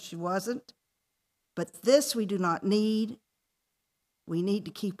success if she wasn't. But this we do not need. We need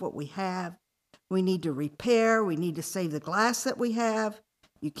to keep what we have. We need to repair. We need to save the glass that we have.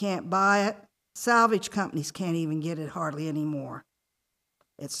 You can't buy it. Salvage companies can't even get it hardly anymore.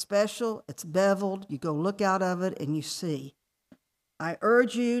 It's special. It's beveled. You go look out of it and you see. I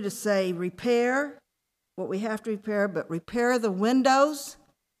urge you to say repair what we have to repair, but repair the windows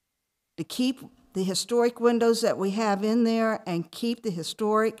to keep the historic windows that we have in there and keep the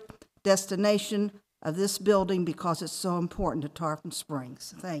historic destination of this building because it's so important to Tarpon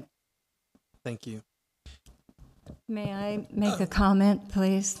Springs. Thank you. May I make a comment,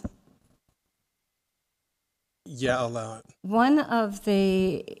 please? Yeah, I'll allow it. One of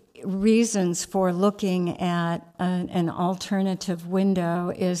the reasons for looking at an alternative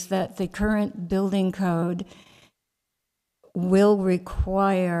window is that the current building code will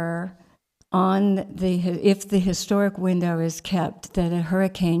require if the historic window is kept, that a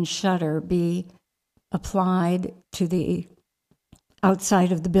hurricane shutter be applied to the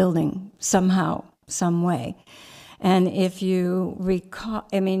outside of the building somehow, some way. And if you recall,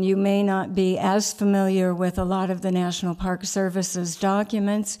 you may not be as familiar with a lot of the National Park Service's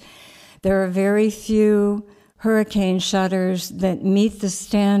documents. There are very few hurricane shutters that meet the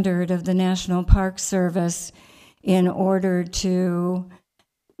standard of the National Park Service in order to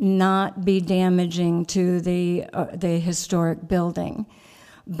not be damaging to the historic building.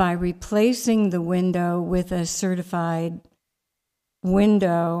 By replacing the window with a certified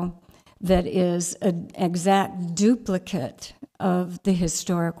window that is an exact duplicate of the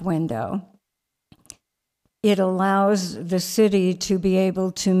historic window, it allows the city to be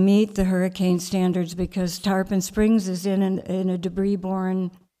able to meet the hurricane standards because Tarpon Springs is in a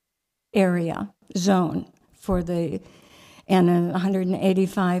debris-borne area zone and a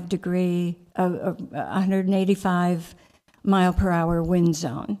 185 mile per hour wind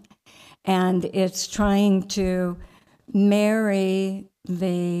zone. And it's trying to marry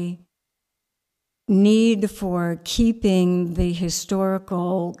the need for keeping the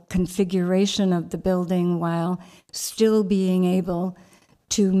historical configuration of the building while still being able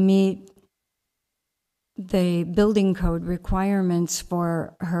to meet the building code requirements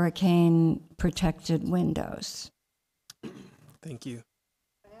for hurricane protected windows. Thank you.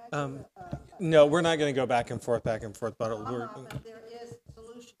 No, we're not going to go back and forth, but there is a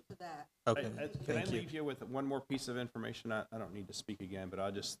solution to that. Okay, Can I thank you. leave you with one more piece of information? I don't need to speak again, but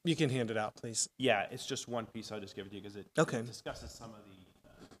I'll just... You can hand it out, please. Yeah, it's just one piece. I'll just give it to you because it discusses some of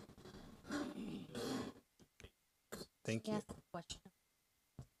the... Thank you. Yes, question.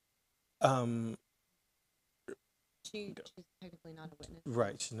 She's technically not a witness.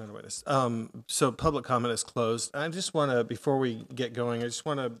 Right, she's not a witness. So public comment is closed. I just want to, before we get going,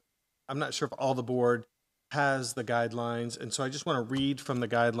 I'm not sure if all the board has the guidelines, and so I just want to read from the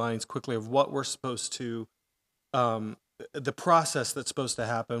guidelines quickly of what we're supposed to, the process that's supposed to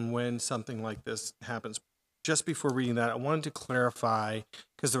happen when something like this happens. Just before reading that, I wanted to clarify,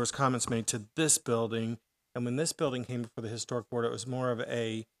 because there was comments made to this building, and when this building came before the historic board, it was more of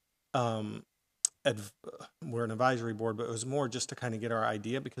a, we're an advisory board, but it was more just to kind of get our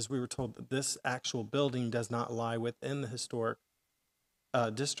idea, because we were told that this actual building does not lie within the historic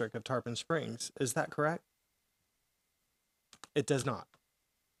district of Tarpon Springs. Is that correct? It does not.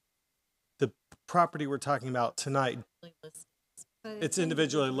 The property we're talking about tonight, it's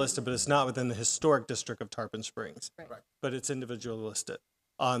individually listed, but it's not within the historic district of Tarpon Springs. Right. But it's individually listed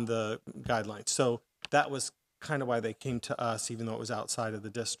on the guidelines. So that was kind of why they came to us, even though it was outside of the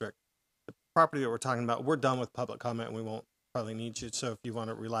district. The property that we're talking about, we're done with public comment, and we won't probably need you. So if you want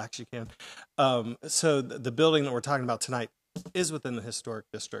to relax, you can. So the building that we're talking about tonight is within the historic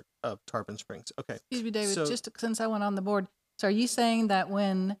district of Tarpon Springs. Okay. Excuse me, David, So- just since I went on the board, so are you saying that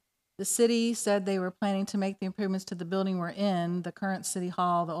when the city said they were planning to make the improvements to the building we're in, the current city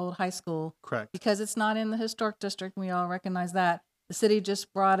hall, the old high school, Correct. because it's not in the historic district, we all recognize that, the city just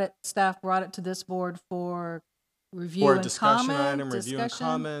staff brought it to this board for review For a and discussion comment, item, review and discussion?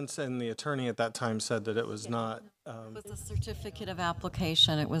 comments, and the attorney at that time said that it was not. With the certificate of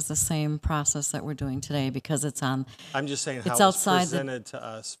application, it was the same process that we're doing today because it's on. I'm just saying how It's it was outside the- presented to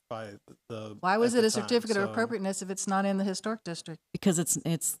us by the. Why was at it the a time, certificate of so- appropriateness if it's not in the historic district? Because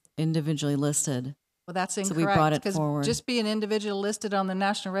it's individually listed. Well, that's So incorrect. we brought it 'cause forward. just being individual listed on the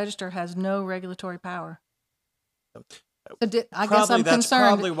National Register has no regulatory power. So I guess I'm that's concerned.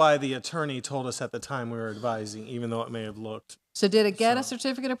 probably why the attorney told us at the time we were advising, even though it may have looked. So did it get a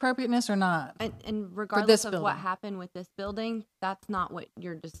certificate of appropriateness or not? And regardless of what building? happened with this building, that's not what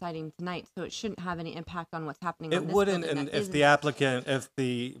you're deciding tonight. So it shouldn't have any impact on what's happening. It on this wouldn't, building and that if isn't- the applicant, if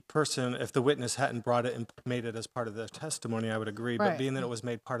the witness hadn't brought it and made it as part of the testimony, I would agree. Right. But being that it was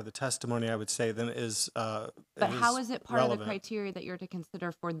made part of the testimony, I would say then it is. But how is it part of the relevant. criteria that you're to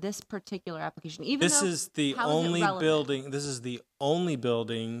consider for this particular application? Even This though, is the how is it only relevant? building. This is the only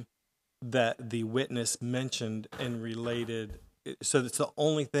building that the witness mentioned and related. So it's the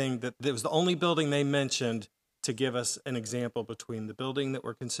only thing that it was the only building they mentioned to give us an example between the building that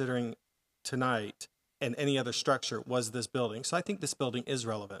we're considering tonight and any other structure was this building. So I think this building is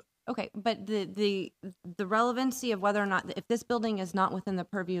relevant. Okay, but the relevancy of whether or not if this building is not within the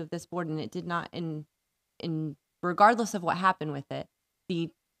purview of this board and it did not in regardless of what happened with it, the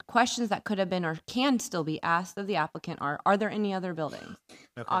questions that could have been or can still be asked of the applicant are there any other buildings?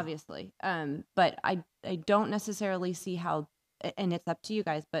 Okay. Obviously. But I don't necessarily see how, and it's up to you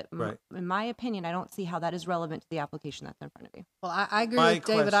guys, but Right. in my opinion, I don't see how that is relevant to the application that's in front of you. Well, I agree My with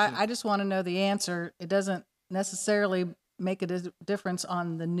David. question- I just want to know the answer. It doesn't necessarily make a difference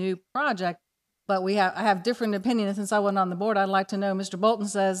on the new project, but I have different opinions. Since I wasn't on the board, I'd like to know, Mr. Bolton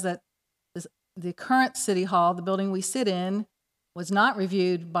says that the current city hall, the building we sit in, was not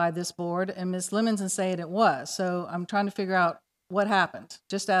reviewed by this board, and Ms. Lemons is saying it was. So I'm trying to figure out what happened,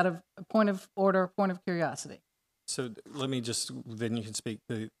 just out of a point of order, point of curiosity. So let me then you can speak.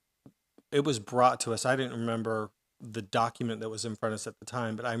 It was brought to us. I didn't remember the document that was in front of us at the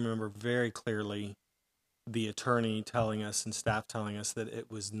time, but I remember very clearly the attorney telling us and staff telling us that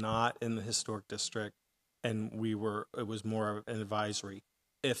it was not in the historic district and it was more of an advisory.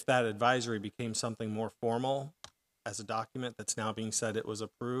 If that advisory became something more formal as a document that's now being said it was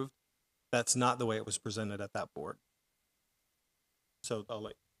approved, that's not the way it was presented at that board. So I'll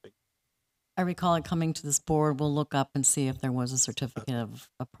let you speak. I recall it coming to this board. We'll look up and see if there was a certificate of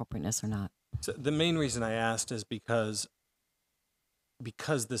appropriateness or not. So the main reason I asked is because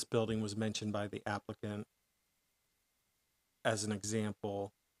this building was mentioned by the applicant as an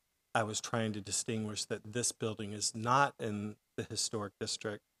example, I was trying to distinguish that this building is not in the historic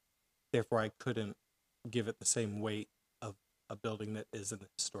district. Therefore, I couldn't give it the same weight of a building that is in the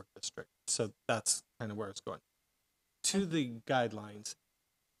historic district. So that's kind of where it's going. To the guidelines,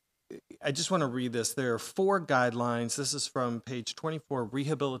 I just want to read this. There are 4 guidelines. This is from page 24,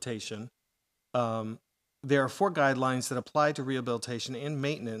 rehabilitation. There are 4 guidelines that apply to rehabilitation and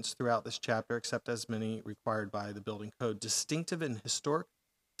maintenance throughout this chapter, except as many required by the building code. Distinctive and historic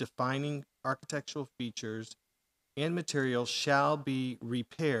defining architectural features and materials shall be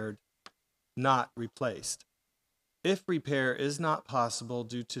repaired, not replaced. If repair is not possible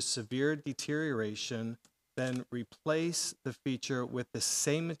due to severe deterioration, then replace the feature with the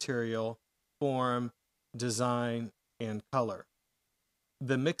same material, form, design, and color.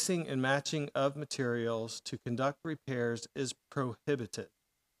 The mixing and matching of materials to conduct repairs is prohibited.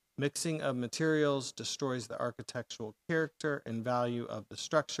 Mixing of materials destroys the architectural character and value of the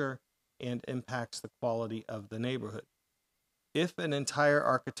structure and impacts the quality of the neighborhood. If an entire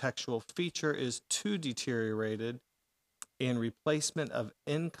architectural feature is too deteriorated and replacement of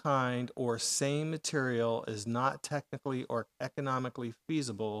in-kind or same material is not technically or economically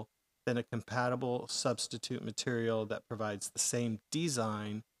feasible, then a compatible substitute material that provides the same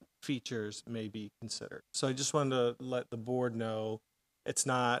design features may be considered. So I just wanted to let the board know it's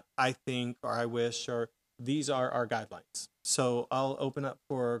not I think or I wish or these are our guidelines. So I'll open up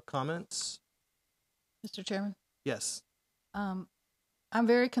for comments. Mr. Chairman? Yes. I'm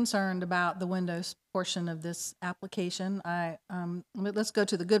very concerned about the windows portion of this application. Let's go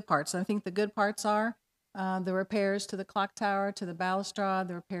to the good parts. I think the good parts are the repairs to the clock tower, to the balustrade,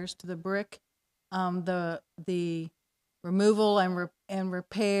 the repairs to the brick, the removal and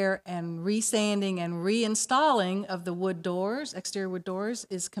repair and resanding and reinstalling of the wood doors, exterior wood doors,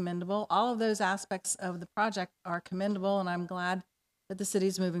 is commendable. All of those aspects of the project are commendable, and I'm glad that the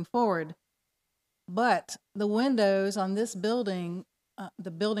city's moving forward. But the windows on this building,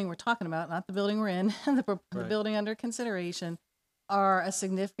 the building we're talking about, not the building we're in, the building under consideration, are a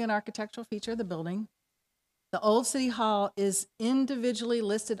significant architectural feature of the building. The old City Hall is individually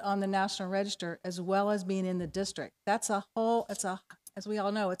listed on the National Register as well as being in the district. That's a whole, as we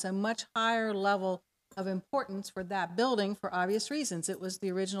all know, it's a much higher level of importance for that building for obvious reasons. It was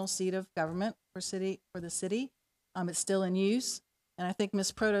the original seat of government for the city. It's still in use. And I think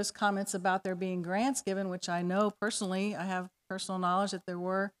Ms. Proto's comments about there being grants given, which I know personally, I have personal knowledge that there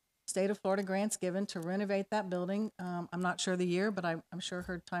were state of Florida grants given to renovate that building. I'm not sure the year, but I'm sure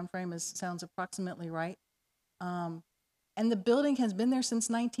her time frame sounds approximately right. And the building has been there since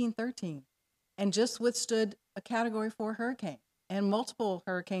 1913 and just withstood a Category 4 hurricane and multiple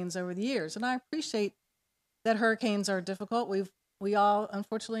hurricanes over the years. And I appreciate that hurricanes are difficult. We all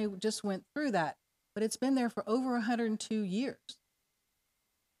unfortunately just went through that, but it's been there for over 102 years.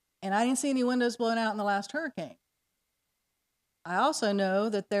 And I didn't see any windows blown out in the last hurricane. I also know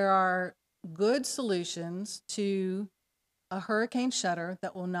that there are good solutions to a hurricane shutter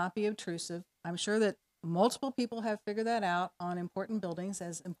that will not be obtrusive. I'm sure that multiple people have figured that out on important buildings,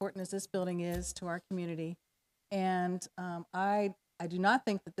 as important as this building is to our community. And I do not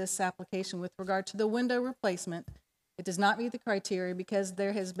think that this application with regard to the window replacement, it does not meet the criteria because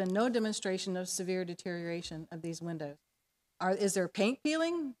there has been no demonstration of severe deterioration of these windows. Is there paint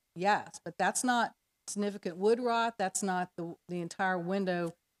peeling? Yes, but that's not significant wood rot. That's not the entire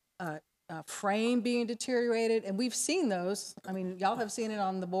window frame being deteriorated. And we've seen those. I mean, y'all have seen it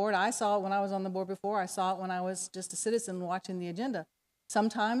on the board. I saw it when I was on the board before. I saw it when I was just a citizen watching the agenda.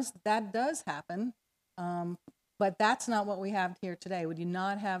 Sometimes that does happen, but that's not what we have here today. We do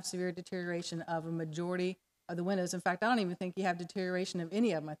not have severe deterioration of a majority of the windows. In fact, I don't even think you have deterioration of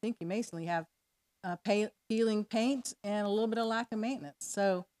any of them. I think you basically have peeling paint and a little bit of lack of maintenance.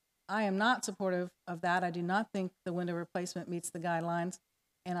 So I am not supportive of that. I do not think the window replacement meets the guidelines.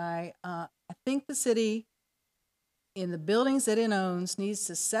 And I think the city, in the buildings that it owns, needs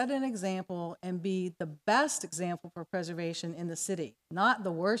to set an example and be the best example for preservation in the city, not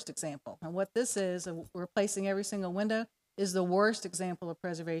the worst example. And what this is, replacing every single window, is the worst example of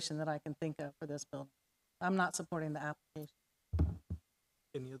preservation that I can think of for this building. I'm not supporting the application.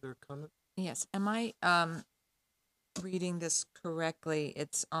 Any other comments? Yes. Am I reading this correctly?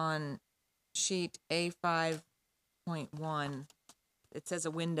 It's on sheet A5.1. It says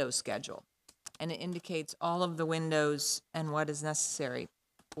a window schedule, and it indicates all of the windows and what is necessary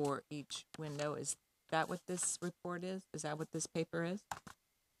for each window. Is that what this report is? Is that what this paper is?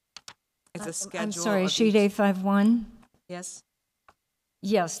 It's a schedule. I'm sorry, sheet A51? Yes.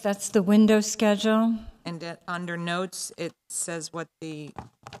 Yes, that's the window schedule. And under notes, it says what the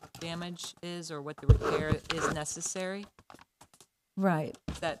damage is or what the repair is necessary. Right.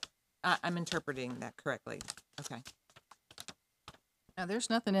 That I'm interpreting that correctly. Okay. Now, there's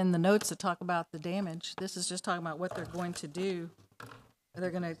nothing in the notes to talk about the damage. This is just talking about what they're going to do. They're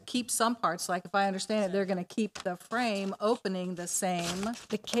going to keep some parts, like if I understand it, they're going to keep the frame opening the same.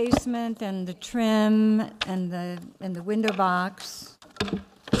 The casement and the trim and the window box,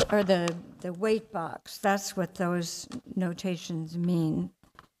 or the weight box, that's what those notations mean.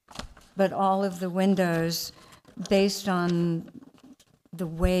 But all of the windows, based on the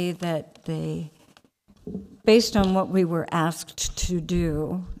way that based on what we were asked to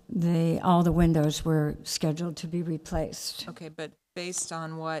do, all the windows were scheduled to be replaced. Okay, but based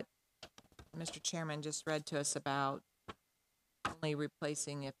on what Mr. Chairman just read to us about only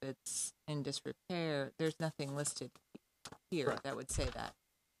replacing if it's in disrepair, there's nothing listed here that would say that.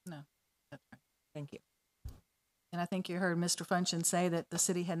 No, that's right. Thank you. And I think you heard Mr. Funchen say that the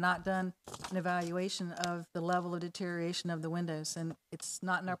city had not done an evaluation of the level of deterioration of the windows, and it's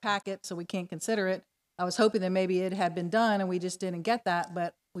not in our packet, so we can't consider it. I was hoping that maybe it had been done and we just didn't get that,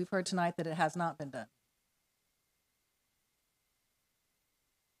 but we've heard tonight that it has not been done.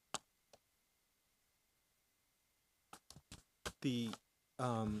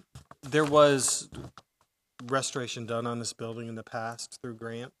 There was restoration done on this building in the past through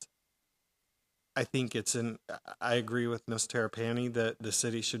grant. I think I agree with Ms. Terrapini that the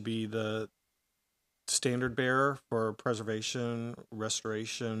city should be the standard bearer for preservation,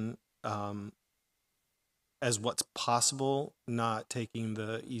 restoration, as what's possible, not taking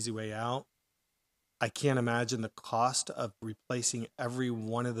the easy way out. I can't imagine the cost of replacing every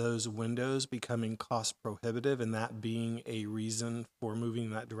one of those windows becoming cost prohibitive and that being a reason for moving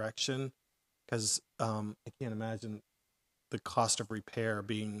in that direction, because I can't imagine the cost of repair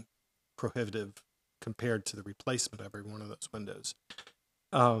being prohibitive compared to the replacement of every one of those windows.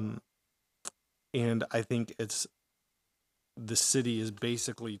 And I think the city is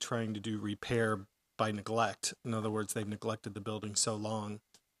basically trying to do repair by neglect. In other words, they've neglected the building so long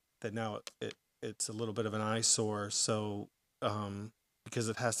that now it's a little bit of an eyesore. So because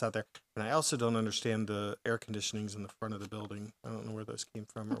it has to out there. And I also don't understand the air conditionings in the front of the building. I don't know where those came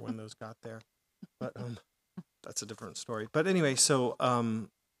from or when those got there, but that's a different story. But anyway, so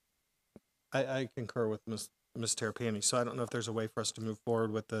I concur with Ms. Terrapini. So I don't know if there's a way for us to move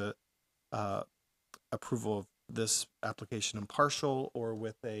forward with the approval of this application in partial or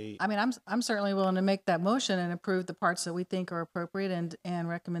with a. I mean, I'm certainly willing to make that motion and approve the parts that we think are appropriate and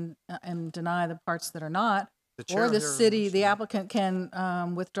recommend and deny the parts that are not. Or the city, the applicant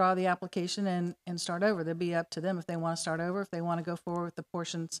can withdraw the application and start over. That'd be up to them if they want to start over, if they want to go forward with the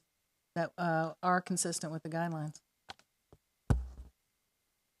portions that are consistent with the guidelines.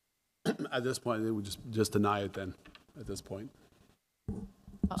 At this point, they would just deny it then, at this point.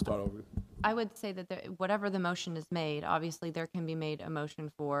 Start over. I would say that whatever the motion is made, obviously there can be made a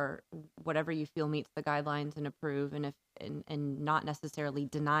motion for whatever you feel meets the guidelines and approve, and and not necessarily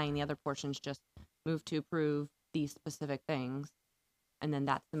denying the other portions, just move to approve these specific things, and then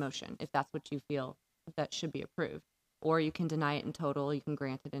that's the motion, if that's what you feel that should be approved. Or you can deny it in total, you can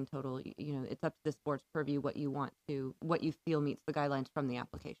grant it in total, it's up to this board's purview what you feel meets the guidelines from the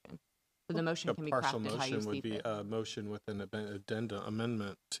application. So the motion can be crafted how you see fit. A partial motion would be a motion with an addenda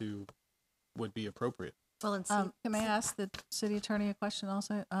amendment would be appropriate. Well, and can I ask the city attorney a question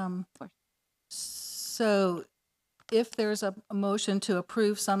also? Of course. So if there's a motion to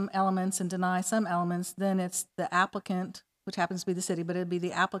approve some elements and deny some elements, then it's the applicant, which happens to be the city, but it'd be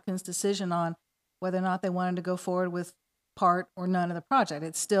the applicant's decision on whether or not they wanted to go forward with part or none of the project.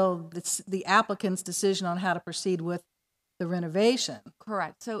 It's the applicant's decision on how to proceed with the renovation.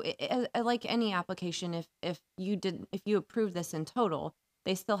 Correct. So like any application, if you approve this in total,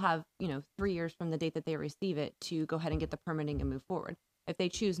 they still have 3 years from the date that they receive it to go ahead and get the permitting and move forward. If they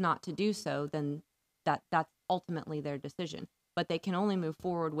choose not to do so, then that's ultimately their decision. But they can only move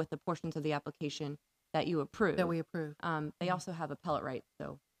forward with the portions of the application that you approve. That we approve. They also have appellate rights.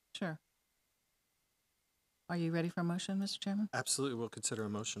 So sure. Are you ready for a motion, Mr. Chairman? Absolutely, we'll consider a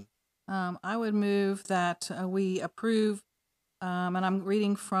motion. I would move that we approve, and I'm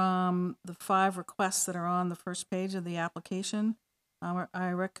reading from the 5 requests that are on the first page of the application.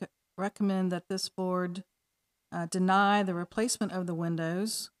 I recommend that this board deny the replacement of the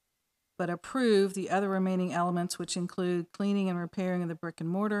windows, but approve the other remaining elements, which include cleaning and repairing of the brick and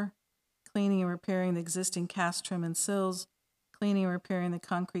mortar, cleaning and repairing the existing cast trim and sills, cleaning and repairing the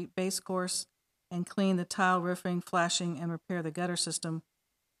concrete base course, and clean the tile roofing, flashing, and repair the gutter system.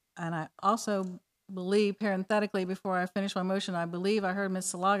 And I also believe, parenthetically, before I finish my motion, I believe I heard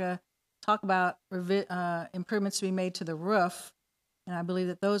Ms. Salaga talk about improvements to be made to the roof, and I believe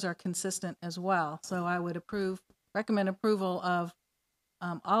that those are consistent as well. So I would recommend approval of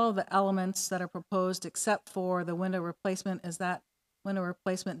all of the elements that are proposed except for the window replacement, as that window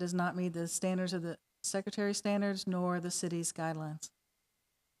replacement does not meet the standards of the Secretary standards nor the city's guidelines.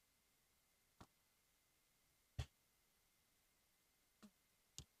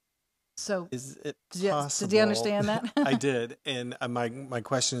 So is it possible? Did you understand that? I did. And my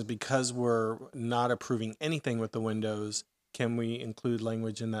question is, because we're not approving anything with the windows, can we include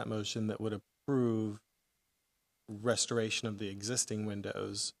language in that motion that would approve restoration of the existing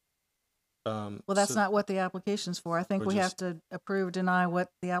windows? Well, that's not what the application's for. I think we have to approve or deny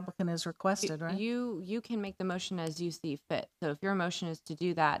what the applicant has requested, right? You can make the motion as you see fit. So if your motion is to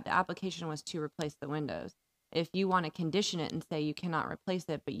do that, the application was to replace the windows. If you want to condition it and say you cannot replace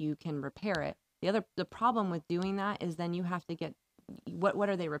it, but you can repair it, the problem with doing that is then you have to get what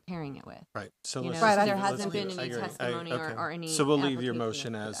are they repairing it with? Right. So there hasn't been any testimony or any. So we'll leave your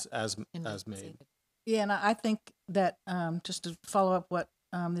motion as made. Yeah, and I think that just to follow up what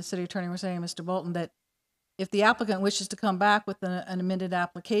the city attorney was saying, Mr. Bolton, that if the applicant wishes to come back with an amended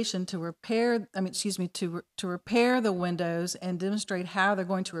application to repair, to repair the windows and demonstrate how they're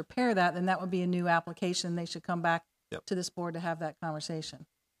going to repair that, then that would be a new application. They should come back to this board to have that conversation.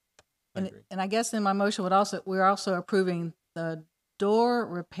 And I guess in my motion we're also approving the door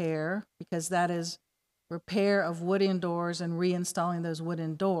repair, because that is repair of wooden doors and reinstalling those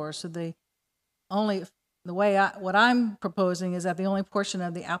wooden doors. So what I'm proposing is that the only portion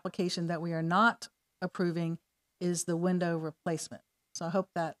of the application that we are not approving is the window replacement. So I hope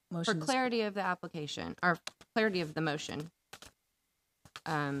that motion for clarity of the application or clarity of the motion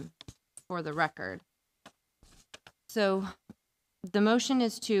for the record. So the motion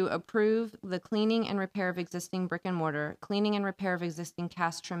is to approve the cleaning and repair of existing brick and mortar, cleaning and repair of existing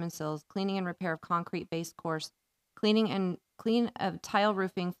cast trim and sills, cleaning and repair of concrete base course, clean of tile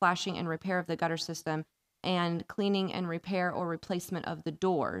roofing, flashing and repair of the gutter system, and cleaning and repair or replacement of the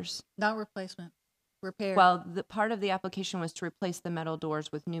doors. Not replacement. Repair. Well, the part of the application was to replace the metal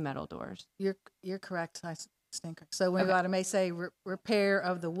doors with new metal doors. You're correct. stand correct. So we got to may say repair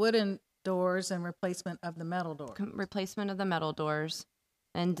of the wooden doors and replacement of the metal door. Replacement of the metal doors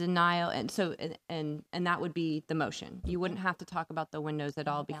and denial, and so, and that would be the motion. You wouldn't have to talk about the windows at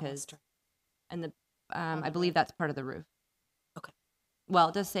all because, and the, I believe that's part of the roof. Okay. Well,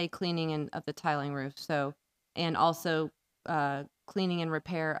 it does say cleaning and of the tiling roof, so, and also, cleaning and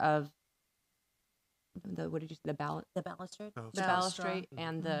repair of what did you say, the balustrade? Oh, the balustrade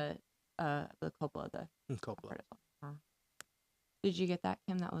and the cupola, Cupola. Did you get that,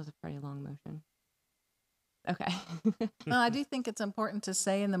 Kim? That was a pretty long motion. Okay. Well, I do think it's important to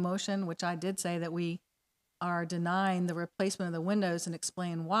say in the motion, which I did say, that we are denying the replacement of the windows and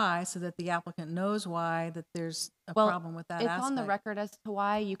explain why, so that the applicant knows why, that there's a problem with that it's aspect. on the record as to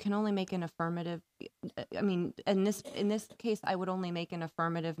why. You can only make an affirmative. I mean, in this case, I would only make an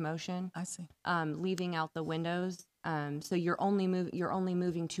affirmative motion. I see. Leaving out the windows. So you're only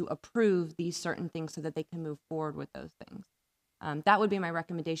moving to approve these certain things so that they can move forward with those things. That would be my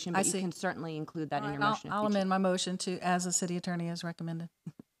recommendation, but you can certainly include that in your motion. I'll amend my motion to as the city attorney has recommended.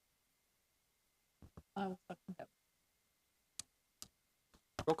 Roll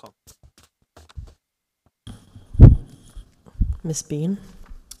call. Miss Bean,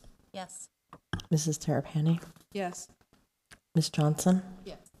 Yes. Mrs. Terrapini, Yes. Miss Johnson,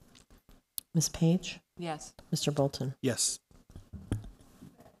 Yes. Miss Page, Yes. Mr. Bolton. Yes.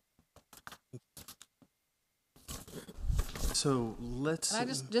 So let's. And I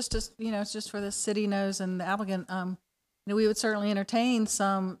just it's just for the city knows and the applicant, we would certainly entertain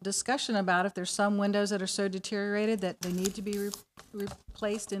some discussion about if there's some windows that are so deteriorated that they need to be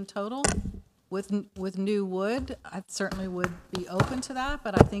replaced in total with new wood. I certainly would be open to that,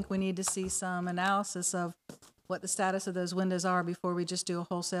 but I think we need to see some analysis of what the status of those windows are before we just do a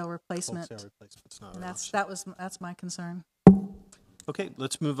wholesale replacement. Wholesale replacement's not And an that's my concern. Okay,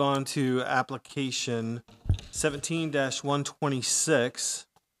 let's move on to application 17-126.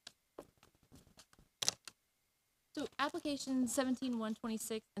 So applications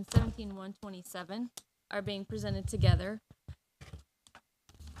 17-126 and 17-127 are being presented together.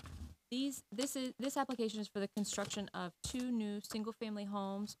 This application is for the construction of 2 new single-family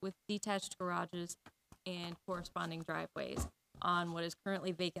homes with detached garages and corresponding driveways on what is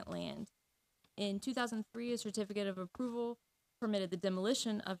currently vacant land. In 2003, a certificate of approval permitted the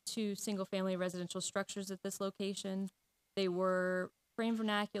demolition of 2 single-family residential structures at this location. They were frame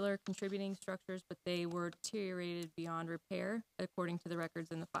vernacular contributing structures, but they were deteriorated beyond repair, according to the records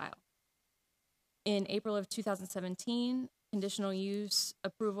in the file. In April of 2017, conditional use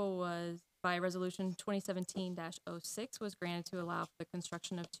approval was by resolution 2017-06 was granted to allow for the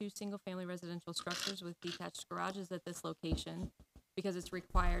construction of 2 single-family residential structures with detached garages at this location, because it's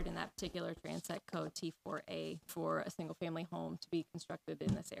required in that particular Transect Code T4A for a single-family home to be constructed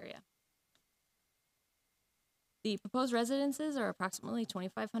in this area. The proposed residences are approximately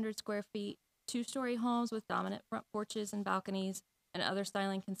 2,500 square feet, 2-story homes with dominant front porches and balconies, and other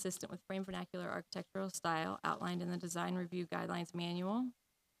styling consistent with frame vernacular architectural style outlined in the Design Review Guidelines Manual.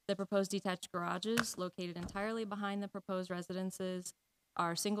 The proposed detached garages, located entirely behind the proposed residences,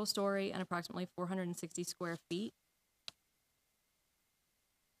 are single-story and approximately 460 square feet.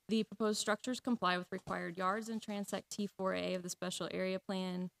 The proposed structures comply with required yards in Transect T4A of the Special Area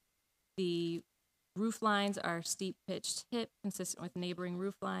Plan. The roof lines are steep pitched hip, consistent with neighboring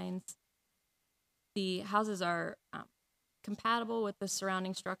roof lines. The houses are compatible with the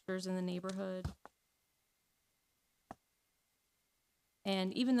surrounding structures in the neighborhood.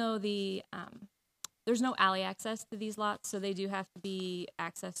 And even though there's no alley access to these lots, so they do have to be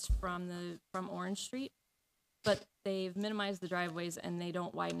accessed from Orange Street, but they've minimized the driveways and they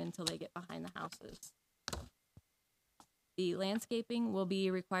don't widen until they get behind the houses. The landscaping will be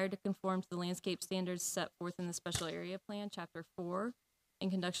required to conform to the landscape standards set forth in the Special Area Plan, Chapter 4,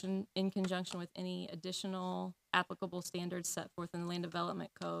 in conjunction with any additional applicable standards set forth in the Land Development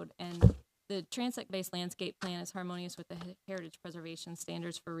Code. And the Transect-based landscape plan is harmonious with the heritage preservation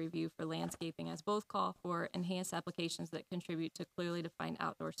standards for review for landscaping, as both call for enhanced applications that contribute to clearly defined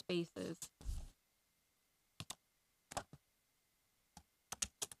outdoor spaces.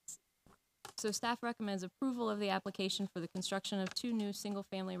 So staff recommends approval of the application for the construction of 2 new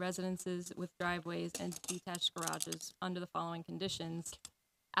single-family residences with driveways and detached garages under the following conditions.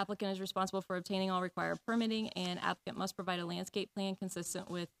 Applicant is responsible for obtaining all required permitting, and applicant must provide a landscape plan consistent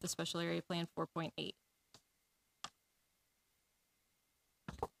with the Special Area Plan 4.8.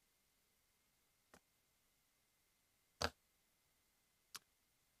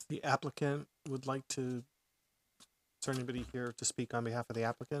 The applicant would like to, is there anybody here to speak on behalf of the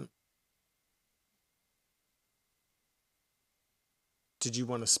applicant? Did you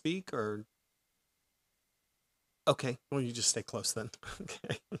want to speak or? Okay, well, you just stay close then.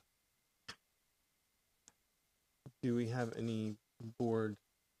 Okay. Do we have any board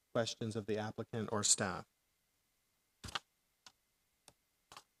questions of the applicant or staff?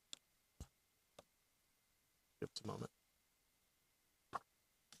 Give us a moment.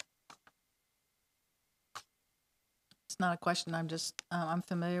 It's not a question. I'm just, I'm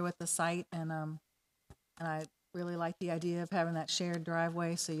familiar with the site and I really like the idea of having that shared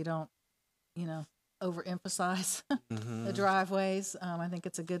driveway so you don't, overemphasize the driveways. I think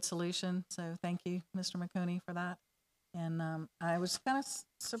it's a good solution. So thank you, Mr. McConey, for that. And I was kind of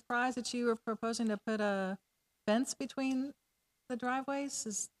surprised that you were proposing to put a fence between the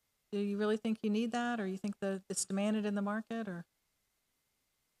driveways. Do you really think you need that, or you think that it's demanded in the market, or?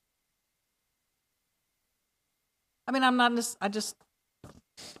 I mean, I'm not just,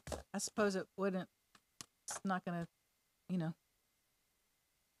 I suppose it wouldn't, it's not going to,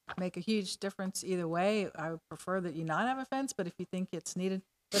 make a huge difference either way. I would prefer that you not have a fence, but if you think it's needed,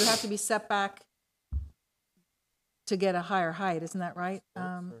 but it would have to be set back to get a higher height. Isn't that right,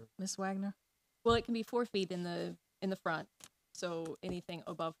 Ms. Wagner? Well, it can be 4 feet in the front, so anything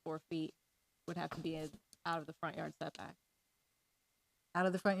above 4 feet would have to be out of the front yard setback. Out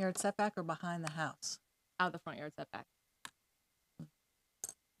of the front yard setback or behind the house? Out of the front yard setback.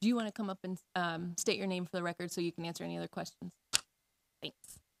 Do you want to come up and state your name for the record so you can answer any other questions?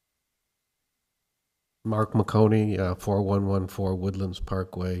 Thanks. Mark McConey, 4114 Woodlands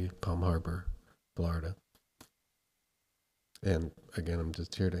Parkway, Palm Harbor, Florida. And again, I'm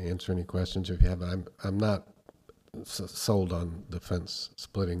just here to answer any questions if you have. I'm not sold on the fence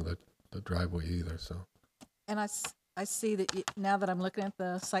splitting the driveway either. So. And I see that now that I'm looking at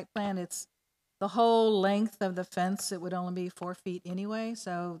the site plan, it's the whole length of the fence. It would only be 4 feet anyway,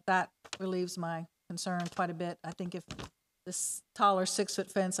 so that relieves my concern quite a bit. I think if this taller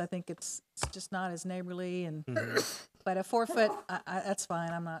 6-foot fence, I think it's just not as neighborly, and but a 4 foot, that's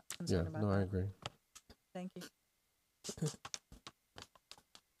fine. I'm not concerned about that. I agree. Thank you.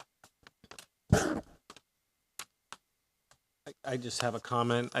 I just have a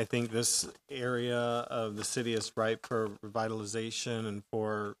comment. I think this area of the city is ripe for revitalization and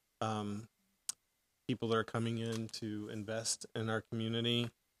for people that are coming in to invest in our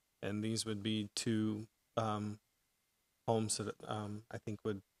community. And these would be two homes that I think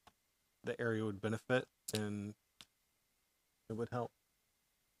the area would benefit and it would help.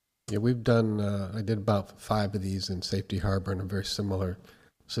 Yeah, we've done, I did about 5 of these in Safety Harbor in a very similar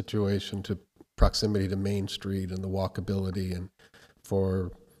situation to proximity to Main Street and the walkability, and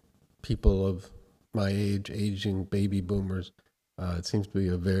for people of my age, aging baby boomers, it seems to be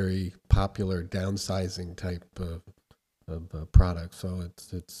a very popular downsizing type of product. So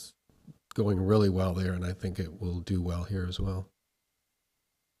it's going really well there, and I think it will do well here as well.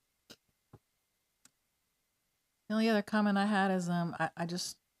 The only other comment I had is I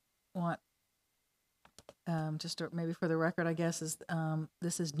just want maybe for the record, I guess, is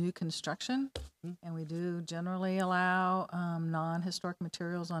this is new construction, and we do generally allow non-historic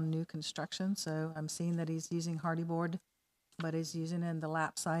materials on new construction. So I'm seeing that he's using hardy board, but he's using it in the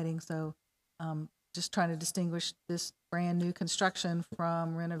lap siding. So just trying to distinguish this brand new construction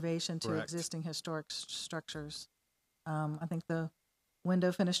from renovation to Correct. Existing historic structures. I think the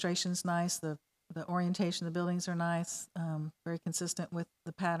window fenestration's nice. The orientation of the buildings are nice, very consistent with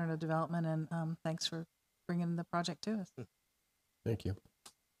the pattern of development, and thanks for bringing the project to us. Thank you.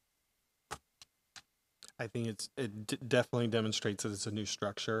 I think it definitely demonstrates that it's a new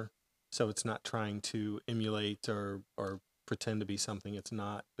structure, so it's not trying to emulate or pretend to be something it's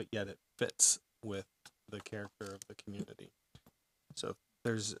not, but yet it fits with the character of the community. So if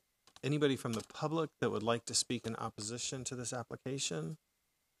there's anybody from the public that would like to speak in opposition to this application?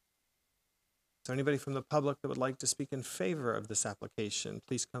 Is there anybody from the public that would like to speak in favor of this application?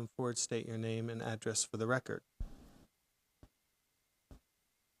 Please come forward, state your name and address for the record.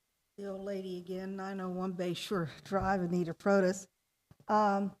 The old lady again, 901 Bayshore Drive, Anita Protas.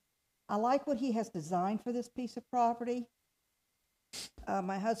 I like what he has designed for this piece of property.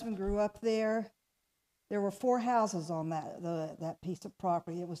 My husband grew up there. There were 4 houses on that piece of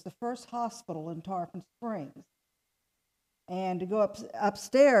property. It was the first hospital in Tarpon Springs. And to go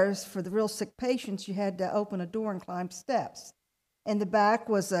upstairs for the real sick patients, you had to open a door and climb steps. In the back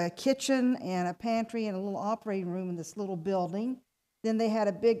was a kitchen and a pantry and a little operating room in this little building. Then they had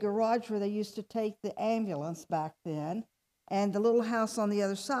a big garage where they used to take the ambulance back then. And the little house on the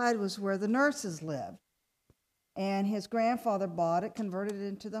other side was where the nurses lived. And his grandfather bought it, converted it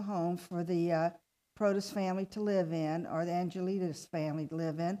into the home for the Protas family to live in, or the Angelitas family to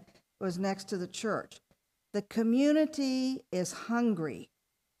live in. It was next to the church. The community is hungry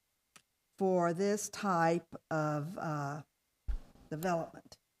for this type of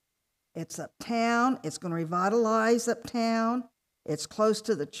development. It's uptown. It's going to revitalize uptown. It's close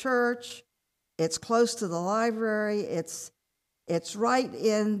to the church. It's close to the library. It's right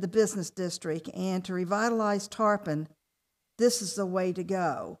in the business district. And to revitalize Tarpon, this is the way to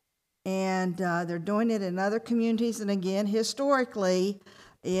go. And they're doing it in other communities. And again, historically,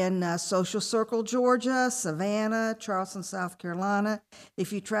 in Social Circle, Georgia, Savannah, Charleston, South Carolina.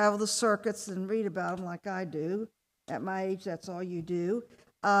 If you travel the circuits and read about them like I do, at my age, that's all you do.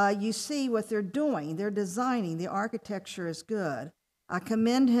 You see what they're doing. They're designing. The architecture is good. I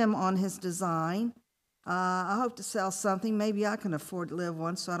commend him on his design. I hope to sell something. Maybe I can afford to live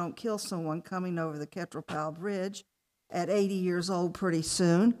one so I don't kill someone coming over the Ketropal Bridge at 80 years old pretty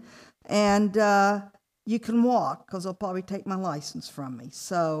soon. And you can walk because they'll probably take my license from me.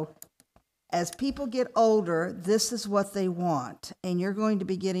 So as people get older, this is what they want. And you're going to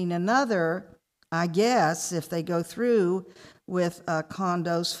be getting another, I guess, if they go through with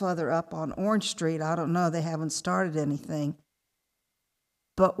condos further up on Orange Street. I don't know. They haven't started anything.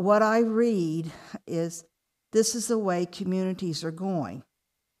 But what I read is this is the way communities are going.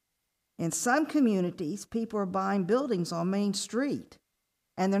 In some communities, people are buying buildings on Main Street,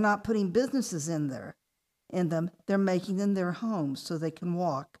 and they're not putting businesses in them. They're making them their homes so they can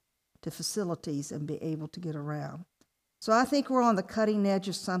walk to facilities and be able to get around. So I think we're on the cutting edge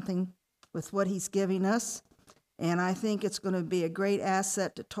of something with what he's giving us, and I think it's going to be a great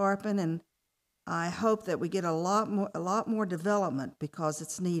asset to Tarpon, and I hope that we get a lot more development because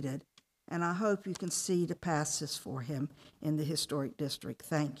it's needed. And I hope you can see to pass this for him in the historic district.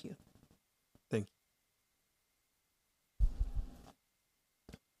 Thank you. Thank you.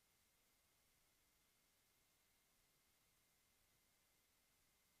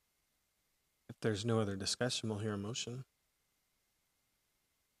 If there's no other discussion, we'll hear a motion.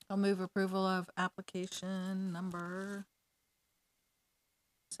 I'll move approval of application number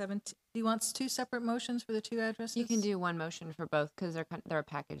 17. Do you want two separate motions for the two addresses? You can do one motion for both because they're a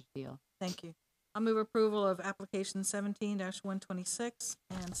package deal. Thank you. I'll move approval of application 17-126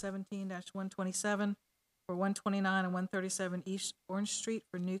 and 17-127 for 129 and 137 East Orange Street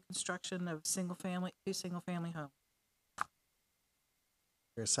for new construction of two single-family homes.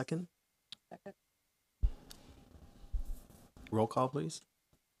 Here a second. Second. Roll call, please.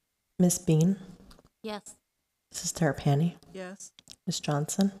 Ms. Bean, Yes. Mrs. Terrapini, Yes. Ms.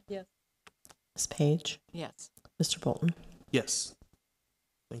 Johnson, Yes. Ms. Page, Yes. Mr. Bolton. Yes.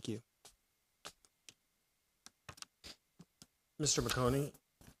 Thank you. Mr. McConey,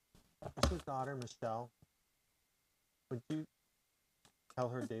 Michelle's daughter, Michelle, would you tell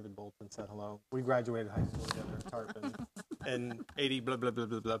her David Bolton said hello? We graduated high school together at Tarpon and 80 blah, blah, blah,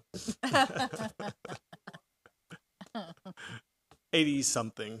 blah, blah. 80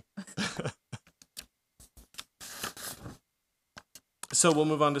 something. So we'll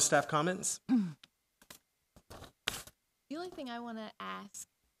move on to staff comments. The only thing I want to ask,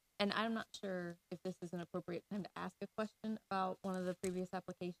 and I'm not sure if this is an appropriate time to ask a question about one of the previous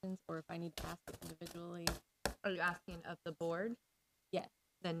applications, or if I need to ask it individually. Are you asking of the board? Yes.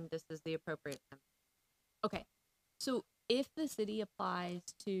 Then this is the appropriate time. Okay. So if the city applies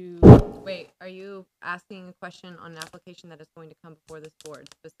to... Wait, are you asking a question on an application that is going to come before this board,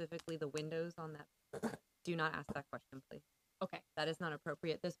 specifically the windows on that? Do not ask that question, please. Okay. That is not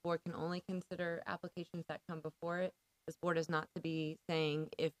appropriate. This board can only consider applications that come before it. This board is not to be saying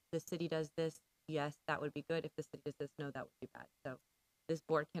if the city does this, yes, that would be good. If the city does this, no, that would be bad. So this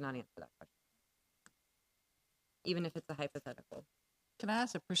board cannot answer that question, even if it's a hypothetical. Can I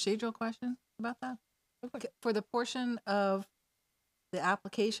ask a procedural question about that? For the portion of the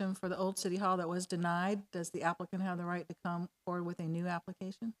application for the old city hall that was denied, does the applicant have the right to come forward with a new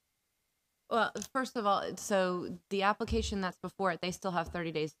application? Well, first of all, so the application that's before it, they still have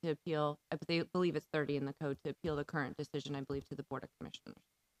 30 days to appeal. They believe it's 30 in the code to appeal the current decision, I believe, to the Board of Commissioners.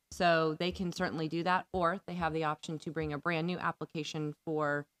 So they can certainly do that, or they have the option to bring a brand new application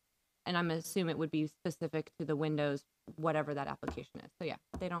for, and I'm assuming it would be specific to the windows, whatever that application is. So yeah,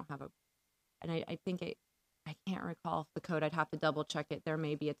 they don't have a, and I think I can't recall the code. I'd have to double check it. There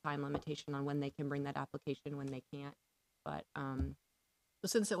may be a time limitation on when they can bring that application, when they can't. But So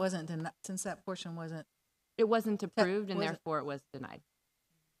since it wasn't since that portion wasn't, it wasn't approved, and therefore it was denied.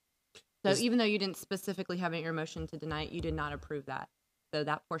 So even though you didn't specifically have it in your motion to deny it, you did not approve that. So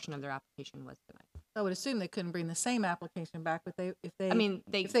that portion of their application was denied. I would assume they couldn't bring the same application back, but if mean,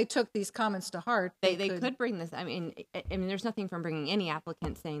 if they took these comments to heart, they could bring this. I mean, there's nothing from bringing any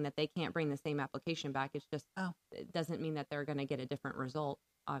applicant saying that they can't bring the same application back. It's just, it doesn't mean that they're going to get a different result,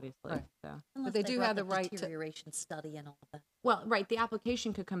 obviously. Right. So. Unless they do brought have the right to- deterioration study and all of that. Well, right, the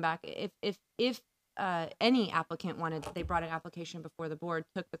application could come back if any applicant wanted, they brought an application before the board,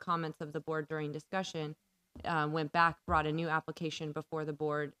 took the comments of the board during discussion, went back, brought a new application before the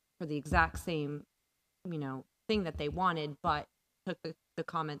board for the exact same, thing that they wanted, but took the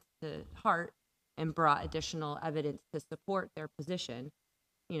comments to heart and brought additional evidence to support their position.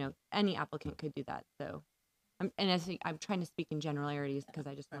 Any applicant could do that. So, I'm trying to speak in generalities because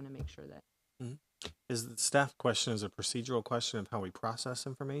I just want to make sure that. Mm-hmm. Is the staff question is a procedural question of how we process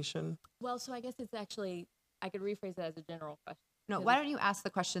information? Well, so I guess it's actually, I could rephrase it as a general question. No, why don't you ask the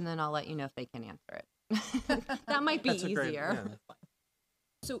question, then I'll let you know if they can answer it. That might be That's easier. great, yeah.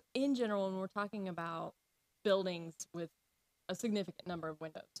 So in general, when we're talking about buildings with a significant number of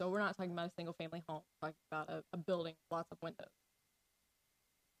windows, so we're not talking about a single family home, we're talking about a building with lots of windows.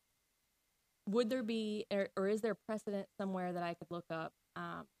 Would there be, or is there precedent somewhere that I could look up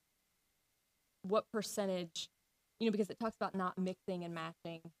what percentage, because it talks about not mixing and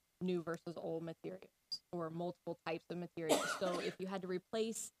matching new versus old materials or multiple types of materials. So if you had to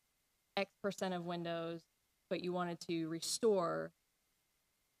replace X percent of windows, but you wanted to restore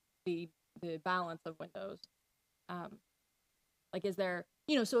the balance of windows, is there,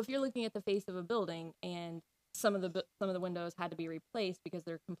 so if you're looking at the face of a building and some of the windows had to be replaced because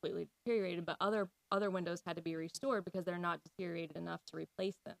they're completely deteriorated, but other windows had to be restored because they're not deteriorated enough to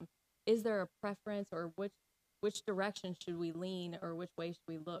replace them. Is there a preference, or which direction should we lean, or which way should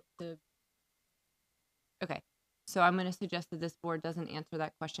we look to? Okay, so I'm going to suggest that this board doesn't answer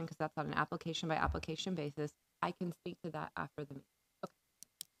that question because that's on an application by application basis. I can speak to that after the meeting. Okay.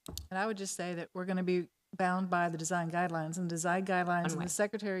 And I would just say that we're going to be bound by the design guidelines, and design guidelines and the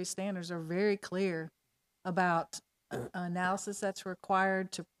Secretary's standards are very clear about analysis that's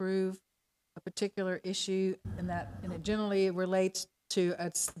required to prove a particular issue, and it generally relates to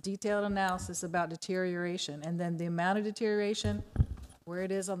a detailed analysis about deterioration, and then the amount of deterioration, where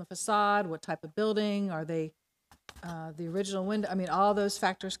it is on the facade, what type of building, are they the original window? I mean, all those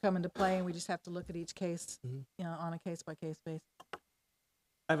factors come into play, and we just have to look at each case, on a case-by-case basis.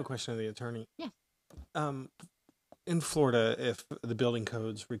 I have a question of the attorney. Yes. In Florida, if the building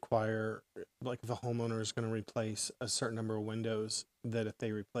codes require, if a homeowner is going to replace a certain number of windows, that if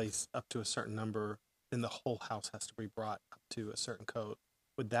they replace up to a certain number, then the whole house has to be brought up to a certain code.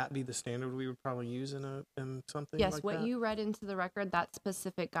 Would that be the standard we would probably use in something yes, like what that? you read into the record, that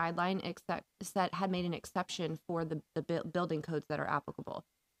specific guideline had made an exception for the building codes that are applicable.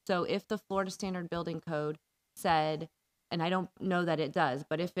 So if the Florida Standard Building Code said, and I don't know that it does,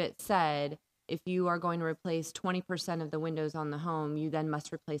 but if it said, if you are going to replace 20% of the windows on the home, you then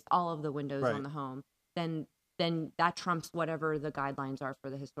must replace all of the windows on the home, then that trumps whatever the guidelines are for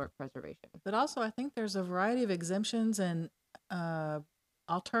the historic preservation. But also, I think there's a variety of exemptions and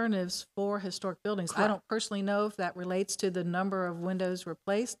alternatives for historic buildings. Correct. I don't personally know if that relates to the number of windows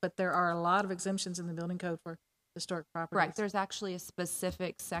replaced, but there are a lot of exemptions in the building code for historic properties. Correct. There's actually a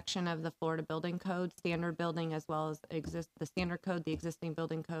specific section of the Florida Building Code, standard building, as well as the standard code, the existing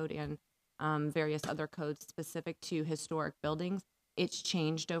building code, and various other codes specific to historic buildings. It's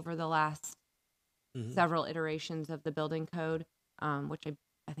changed over the last several iterations of the building code, which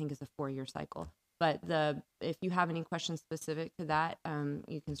I think is a 4-year cycle. But if you have any questions specific to that,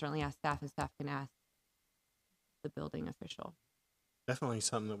 you can certainly ask staff, and staff can ask the building official. Definitely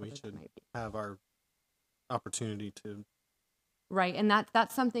something that we should have our opportunity to. Right, and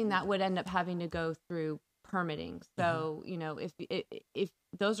that's something that would end up having to go through permitting. So, if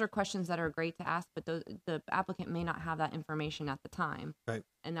those are questions that are great to ask, but the applicant may not have that information at the time. Right.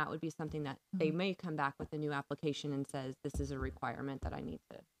 And that would be something that they may come back with a new application and says, this is a requirement that I need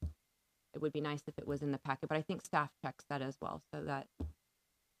to. It would be nice if it was in the packet, but I think staff checks that as well. So that,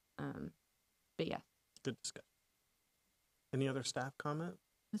 but yes. Good discussion. Any other staff comment?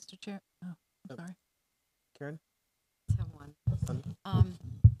 Mr. Chair, I'm sorry. Karen? Let's have one.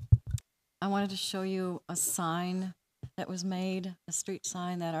 I wanted to show you a sign that was made, a street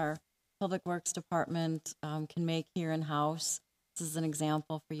sign that our Public Works Department can make here in-house. This is an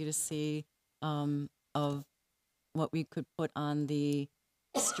example for you to see of what we could put on the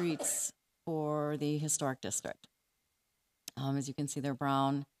streets for the historic district. As you can see, they're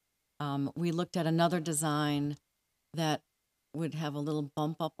brown. We looked at another design that would have a little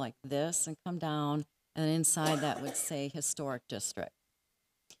bump up like this and come down, and inside that would say historic district.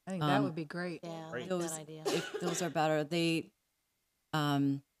 I think that would be great. Yeah, I like those, that idea. If those are better.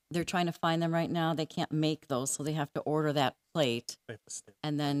 they're trying to find them right now. They can't make those, so they have to order that plate,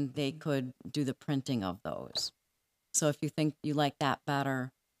 and then they could do the printing of those. So if you think you like that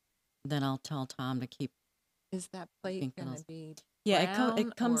better, then I'll tell Tom to keep. Is that plate thinking going of- to be Yeah, brown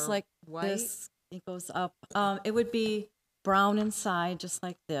it comes or like white? this. It goes up. It would be brown inside, just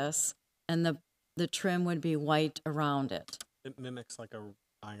like this, and the trim would be white around it. It mimics like a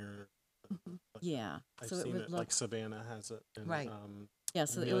iron. Yeah, I've so it seen would it, look like Savannah has it. And, Right. Yeah,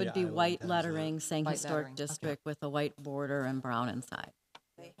 so it Amelia would be Island white has lettering saying White Historic lettering, okay. District with a white border and brown inside.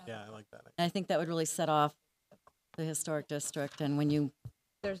 Yeah, I like that. And I think that would really set off the Historic District, and when you,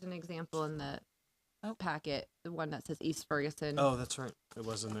 There's an example in the packet, the one that says East Ferguson. Oh, that's right. It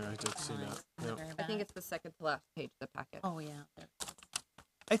was in there. I did see that. Yep. I think it's the second to last page of the packet. oh, yeah.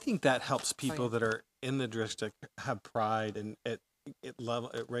 I think that helps people that are in the district have pride, and it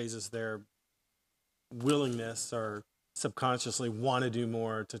raises their willingness or subconsciously want to do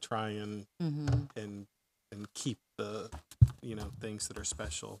more to try and and keep the things that are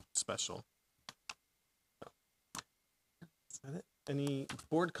special. Is that it? Any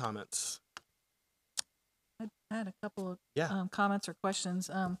board comments? I had a couple of Yeah. comments or questions.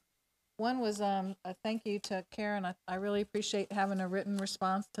 One was a thank you to Karen. I really appreciate having a written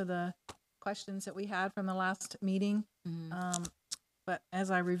response to the questions that we had from the last meeting. But as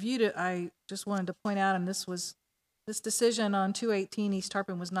I reviewed it, I just wanted to point out, and this decision on 218 East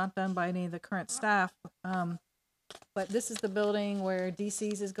Tarpon was not done by any of the current staff. But this is the building where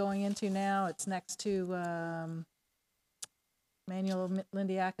DC's is going into now. It's next to Manuel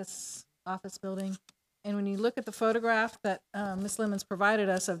Lindiakis office building. And when you look at the photograph that Ms. Lemons provided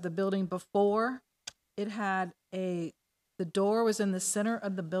us of the building before, it had the door was in the center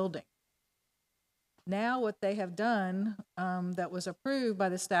of the building. Now what they have done that was approved by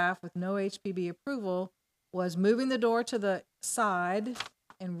the staff with no HPB approval was moving the door to the side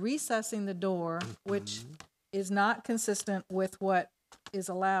and recessing the door, which is not consistent with what is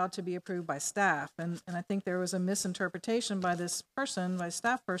allowed to be approved by staff. And I think there was a misinterpretation by this person, by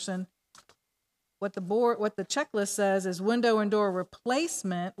staff person. What the checklist says is window and door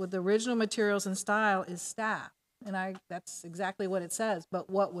replacement with the original materials and style is staff. And that's exactly what it says. But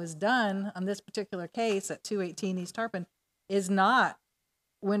what was done on this particular case at 218 East Tarpon is not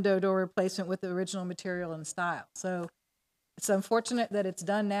window door replacement with the original material and style. So it's unfortunate that it's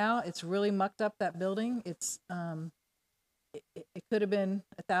done now. It's really mucked up that building. It's it could have been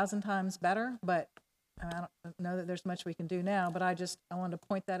 1,000 times better, but I don't know that there's much we can do now. But I wanted to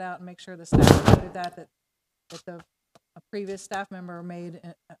point that out and make sure the staff noted that a previous staff member made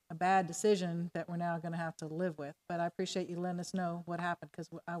a bad decision that we're now going to have to live with. But I appreciate you letting us know what happened, because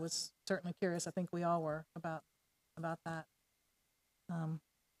I was certainly curious. I think we all were about that. I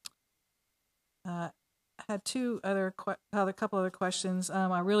had a couple other questions.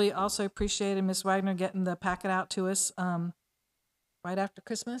 I really also appreciated Ms. Wagner getting the packet out to us right after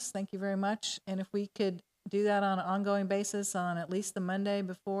Christmas. Thank you very much. And if we could do that on an ongoing basis on at least the Monday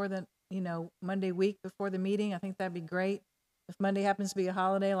before Monday week before the meeting, I think that'd be great. If Monday happens to be a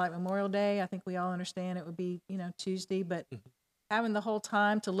holiday like Memorial Day, I think we all understand it would be, Tuesday, but having the whole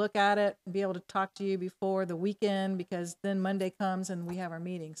time to look at it and be able to talk to you before the weekend, because then Monday comes and we have our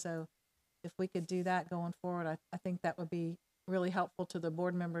meeting. So if we could do that going forward, I think that would be really helpful to the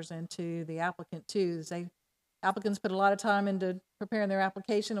board members and to the applicant too. Applicants put a lot of time into preparing their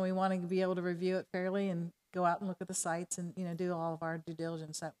application, and we want to be able to review it fairly and go out and look at the sites and, do all of our due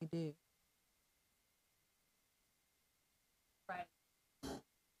diligence that we do. Right.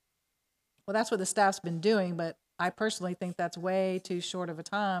 Well, that's what the staff's been doing, but I personally think that's way too short of a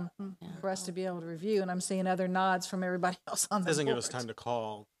time for us to be able to review. And I'm seeing other nods from everybody else on the Doesn't give board. us time to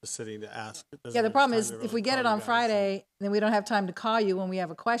call the city to ask. Yeah, the problem is if we get it on Friday, then we don't have time to call you when we have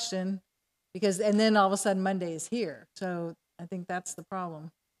a question, and then all of a sudden Monday is here. So I think that's the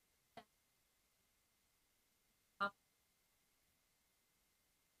problem.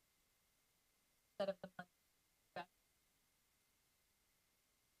 Instead of the month.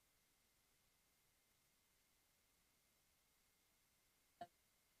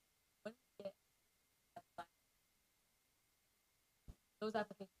 Those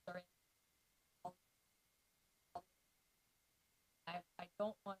applications are in.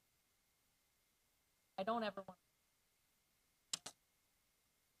 I don't ever want.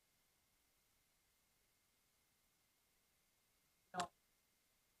 No.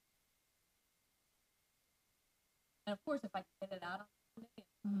 And of course, if I can get it out on Sunday,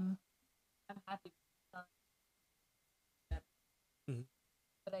 I'm happy.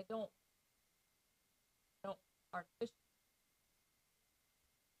 But I don't artificially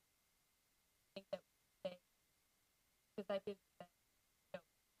think that we say, because I did say,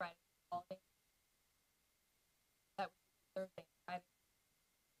 Friday.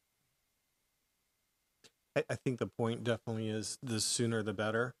 I think the point definitely is the sooner the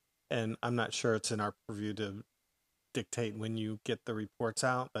better. And I'm not sure it's in our purview to dictate when you get the reports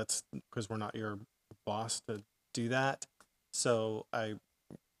out. That's because we're not your boss to do that. So I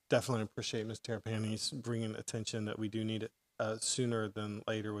definitely appreciate Ms. Terrapini's bringing attention that we do need it sooner than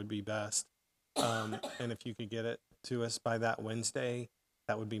later would be best. And if you could get it to us by that Wednesday,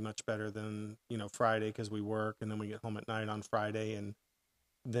 that would be much better than, Friday, because we work and then we get home at night on Friday and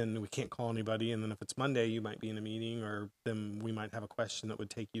then we can't call anybody. And then if it's Monday, you might be in a meeting, or then we might have a question that would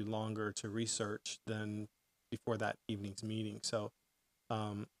take you longer to research than before that evening's meeting. So,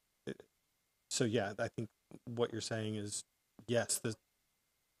 yeah, I think what you're saying is, yes,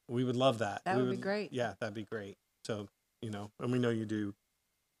 we would love that. That would be great. Yeah, that'd be great. So, and we know you do.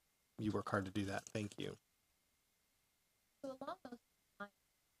 You work hard to do that. Thank you. So along those lines,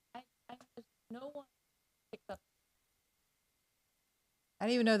 no one picked up. I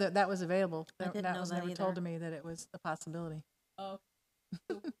didn't even know that was available. I didn't that know was that never told either. to me that it was a possibility. Oh,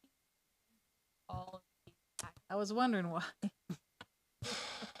 all of these I was wondering why.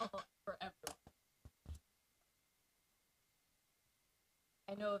 for everyone.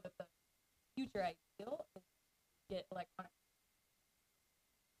 I know that the future ideal is to get electronic.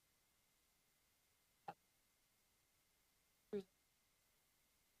 We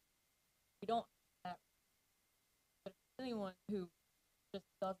don't have that, but if anyone who just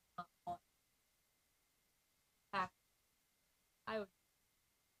does not want tax, I would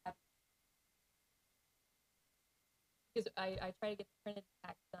have, because I try to get the printed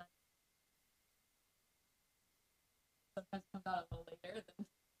tax done. Sometimes it comes out a little later than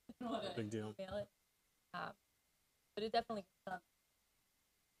what I Big deal. email it. But it definitely gets done.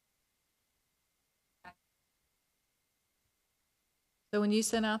 So when you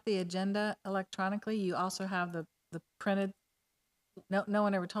send out the agenda electronically, you also have the printed. No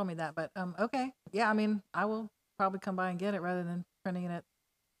one ever told me that, but okay. Yeah, I mean, I will probably come by and get it rather than printing it at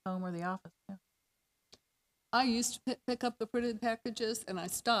home or the office. Yeah. I used to pick up the printed packages, and I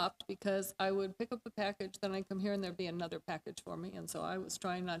stopped because I would pick up the package, then I'd come here and there'd be another package for me, and so I was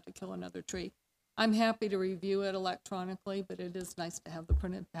trying not to kill another tree. I'm happy to review it electronically, but it is nice to have the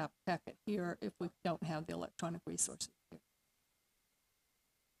printed packet here if we don't have the electronic resources here.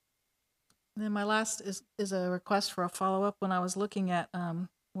 And then my last is a request for a follow-up. When I was looking at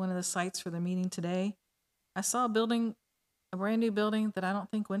one of the sites for the meeting today, I saw a brand new building that I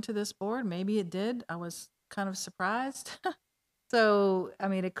don't think went to this board. Maybe it did. I was kind of surprised. So, I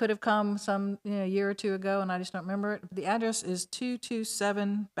mean, it could have come some a year or two ago, and I just don't remember it. The address is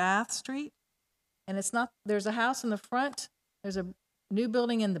 227 Bath Street, and it's not. There's a house in the front. There's a new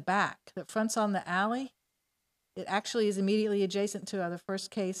building in the back that fronts on the alley. It actually is immediately adjacent to the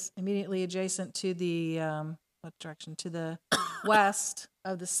first case, immediately adjacent to the what direction? To the west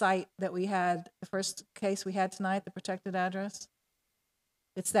of the site that we had, the first case we had tonight, the protected address.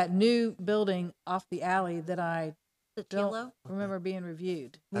 It's that new building off the alley that I don't remember being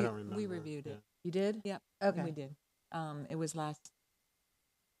reviewed. I don't remember. We reviewed it. You did? Yeah. Okay. We did. It was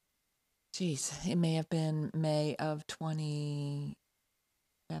it may have been May of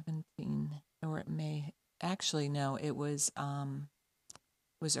 2017, or it may, actually, no, it was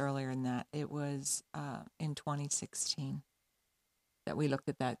earlier than that. It was in 2016 that we looked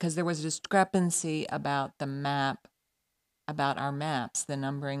at that, because there was a discrepancy about the map, about our maps, the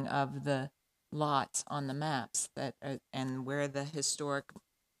numbering of the lots on the maps that and where the historic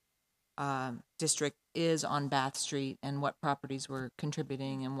district is on Bath Street, and what properties were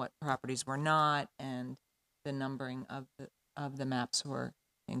contributing and what properties were not, and the numbering of the maps were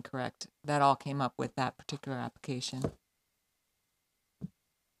incorrect. That all came up with that particular application.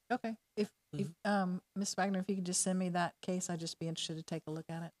 Okay. If Ms. Wagner, if you could just send me that case, I'd just be interested to take a look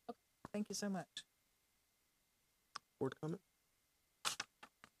at it. Okay. Thank you so much. Board comment?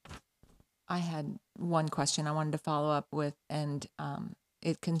 I had one question I wanted to follow up with, and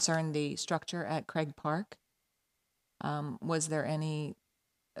it concerned the structure at Craig Park. Was there any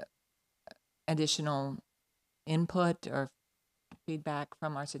additional input or feedback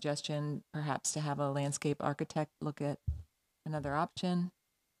from our suggestion, perhaps to have a landscape architect look at another option?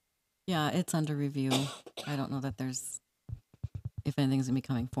 Yeah, it's under review. I don't know that if anything's going to be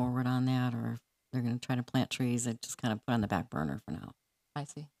coming forward on that, or if they're going to try to plant trees. It just kind of put on the back burner for now. I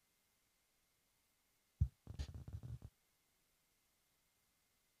see.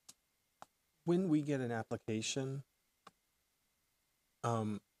 When we get an application,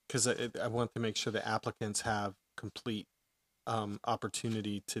 because I want to make sure the applicants have complete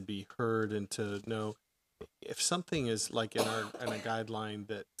opportunity to be heard and to know if something is like in a guideline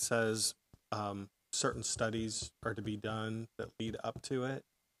that says certain studies are to be done that lead up to it.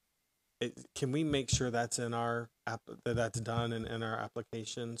 can we make sure that's in our that that's done in our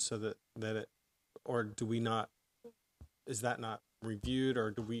application so that it, or do we not, is that not reviewed,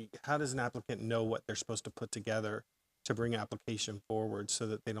 or how does an applicant know what they're supposed to put together to bring application forward so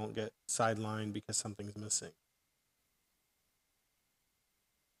that they don't get sidelined because something's missing?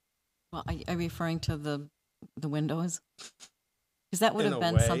 Well, are you referring to the windows? Because that would In have a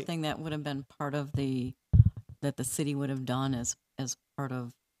been way. something that would have been part of that the city would have done as part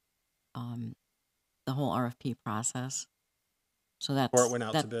of the whole RFP process. So that's Or it went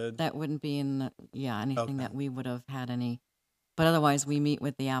out to bid? That wouldn't be in anything Okay. that we would have had any. But otherwise, we meet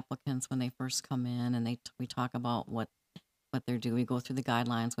with the applicants when they first come in, and we talk about what they're doing. We go through the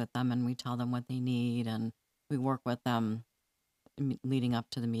guidelines with them, and we tell them what they need, and we work with them leading up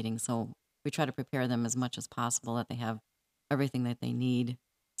to the meeting. So we try to prepare them as much as possible that they have everything that they need,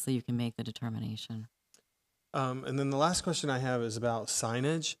 so you can make the determination. And then the last question I have is about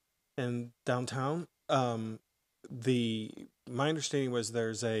signage in downtown. My understanding was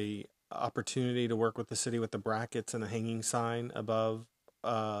there's a opportunity to work with the city with the brackets and the hanging sign above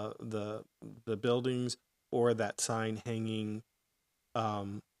the buildings, or that sign hanging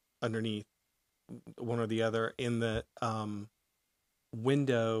underneath, one or the other. In the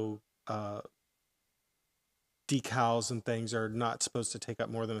window decals and things are not supposed to take up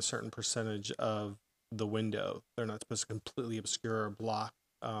more than a certain percentage of the window. They're not supposed to completely obscure or block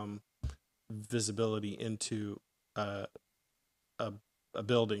visibility into a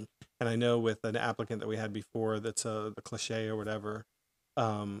building. And I know with an applicant that we had before, that's the Cliche or whatever,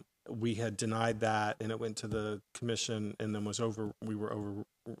 we had denied that, and it went to the commission, and then we were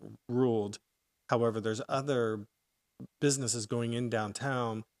overruled. However, there's other businesses going in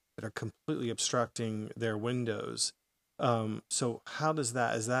downtown that are completely obstructing their windows. So how does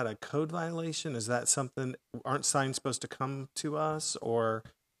that, is that a code violation? Is that something, aren't signs supposed to come to us, or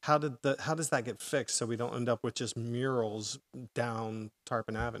how does that get fixed so we don't end up with just murals down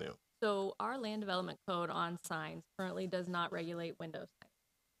Tarpon Avenue? So our land development code on signs currently does not regulate window signs.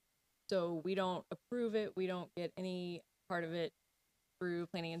 So we don't approve it. We don't get any part of it through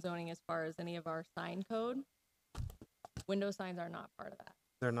planning and zoning as far as any of our sign code. Window signs are not part of that.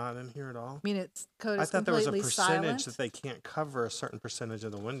 They're not in here at all? I mean, it's code I is thought there was a completely percentage silent. that they can't cover a certain percentage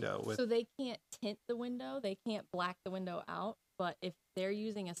of the window with. So they can't tint the window, they can't black the window out, but if they're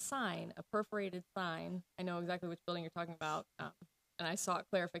using a sign, a perforated sign, I know exactly which building you're talking about, and I sought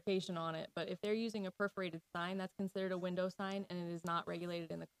clarification on it, but if they're using a perforated sign, that's considered a window sign, and it is not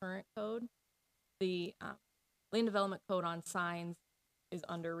regulated in the current code. The land development code on signs is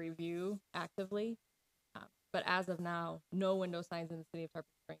under review actively, but as of now, no window signs in the city of Tarpon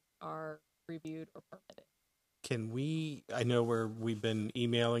Springs are reviewed or permitted. Can we, I know we've been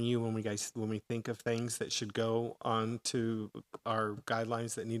emailing you when we think of things that should go on to our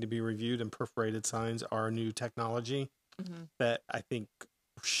guidelines that need to be reviewed, and perforated signs are new technology that I think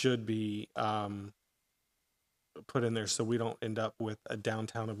should be put in there so we don't end up with a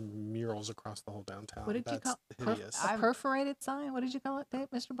downtown of murals across the whole downtown. What did you call hideous. a perforated sign? What did you call it, Dave,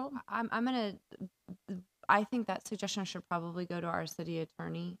 Mr. Bolton? I think that suggestion should probably go to our city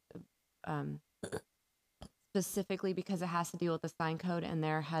attorney, specifically because it has to deal with the sign code, and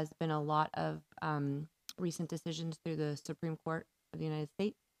there has been a lot of recent decisions through the Supreme Court of the United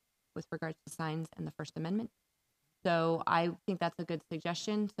States with regards to signs and the First Amendment. So I think that's a good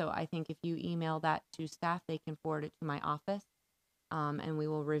suggestion. So I think if you email that to staff, they can forward it to my office, and we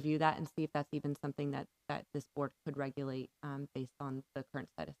will review that and see if that's even something that this board could regulate based on the current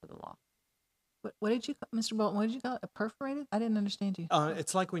status of the law. What did you, Mr. Bolton? What did you call it? A perforated? I didn't understand you.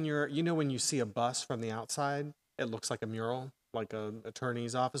 It's like when when you see a bus from the outside, it looks like a mural, like an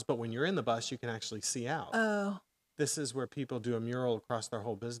attorney's office. But when you're in the bus, you can actually see out. Oh, This is where people do a mural across their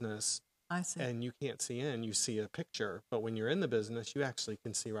whole business, I see. and you can't see in. You see a picture, but when you're in the business, you actually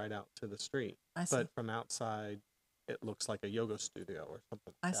can see right out to the street. I see. But from outside, it looks like a yoga studio or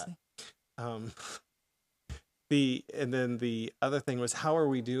something I like see. that. And then the other thing was, how are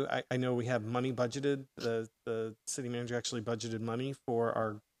we I know we have money budgeted. The city manager actually budgeted money for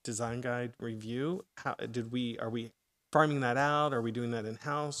our design guide review. Are we farming that out? Are we doing that in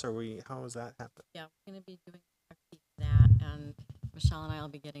house? How does that happen? Yeah, we're going to be doing that, and Michelle and I will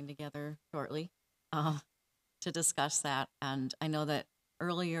be getting together shortly to discuss that. And I know that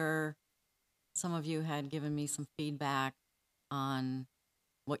earlier, some of you had given me some feedback on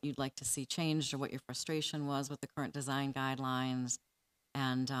what you'd like to see changed or what your frustration was with the current design guidelines.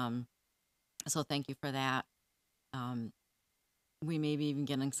 And so thank you for that. We may be even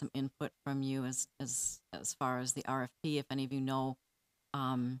getting some input from you as far as the RFP, if any of you know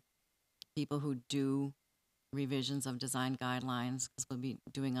people who do revisions of design guidelines, because we'll be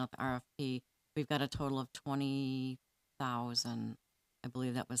doing out the RFP. We've got a total of 20,000, I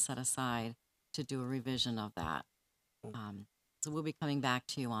believe, that was set aside to do a revision of that. So we'll be coming back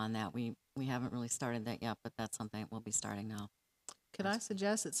to you on that. We haven't really started that yet, but that's something we'll be starting now. Could I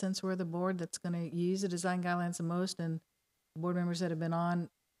suggest that since we're the board that's going to use the design guidelines the most, and board members that have been on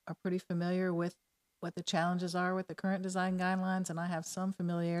are pretty familiar with what the challenges are with the current design guidelines, and I have some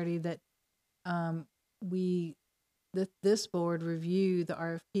familiarity that this board review the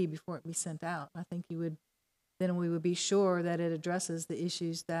RFP before it be sent out. I think then we would be sure that it addresses the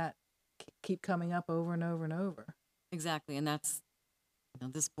issues that keep coming up over and over and over. Exactly, and that's,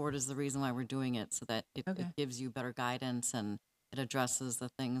 this board is the reason why we're doing it, so that it gives you better guidance and it addresses the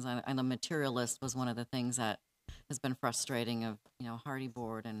things. And the material list was one of the things that has been frustrating of, Hardy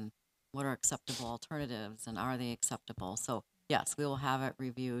board, and what are acceptable alternatives and are they acceptable? So yes, we will have it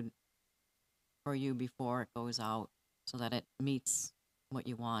reviewed for you before it goes out so that it meets what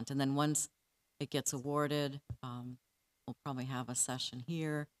you want. And then once it gets awarded, we'll probably have a session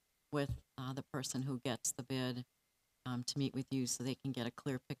here with the person who gets the bid to meet with you so they can get a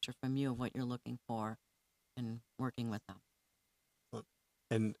clear picture from you of what you're looking for and working with them.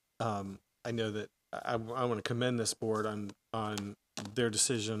 And I know that I want to commend this board on their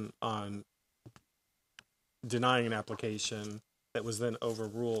decision on denying an application that was then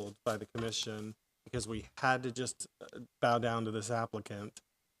overruled by the commission, because we had to just bow down to this applicant.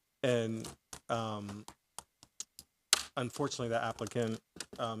 And unfortunately, that applicant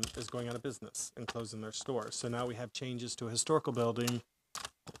is going out of business and closing their store. So now we have changes to a historical building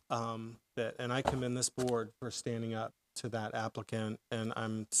and I commend this board for standing up to that applicant, and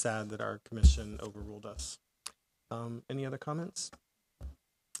I'm sad that our commission overruled us. Any other comments?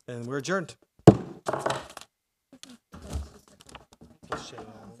 And we're adjourned.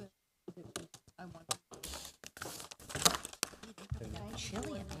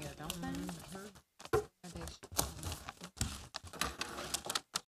 Chilly in here, don't they?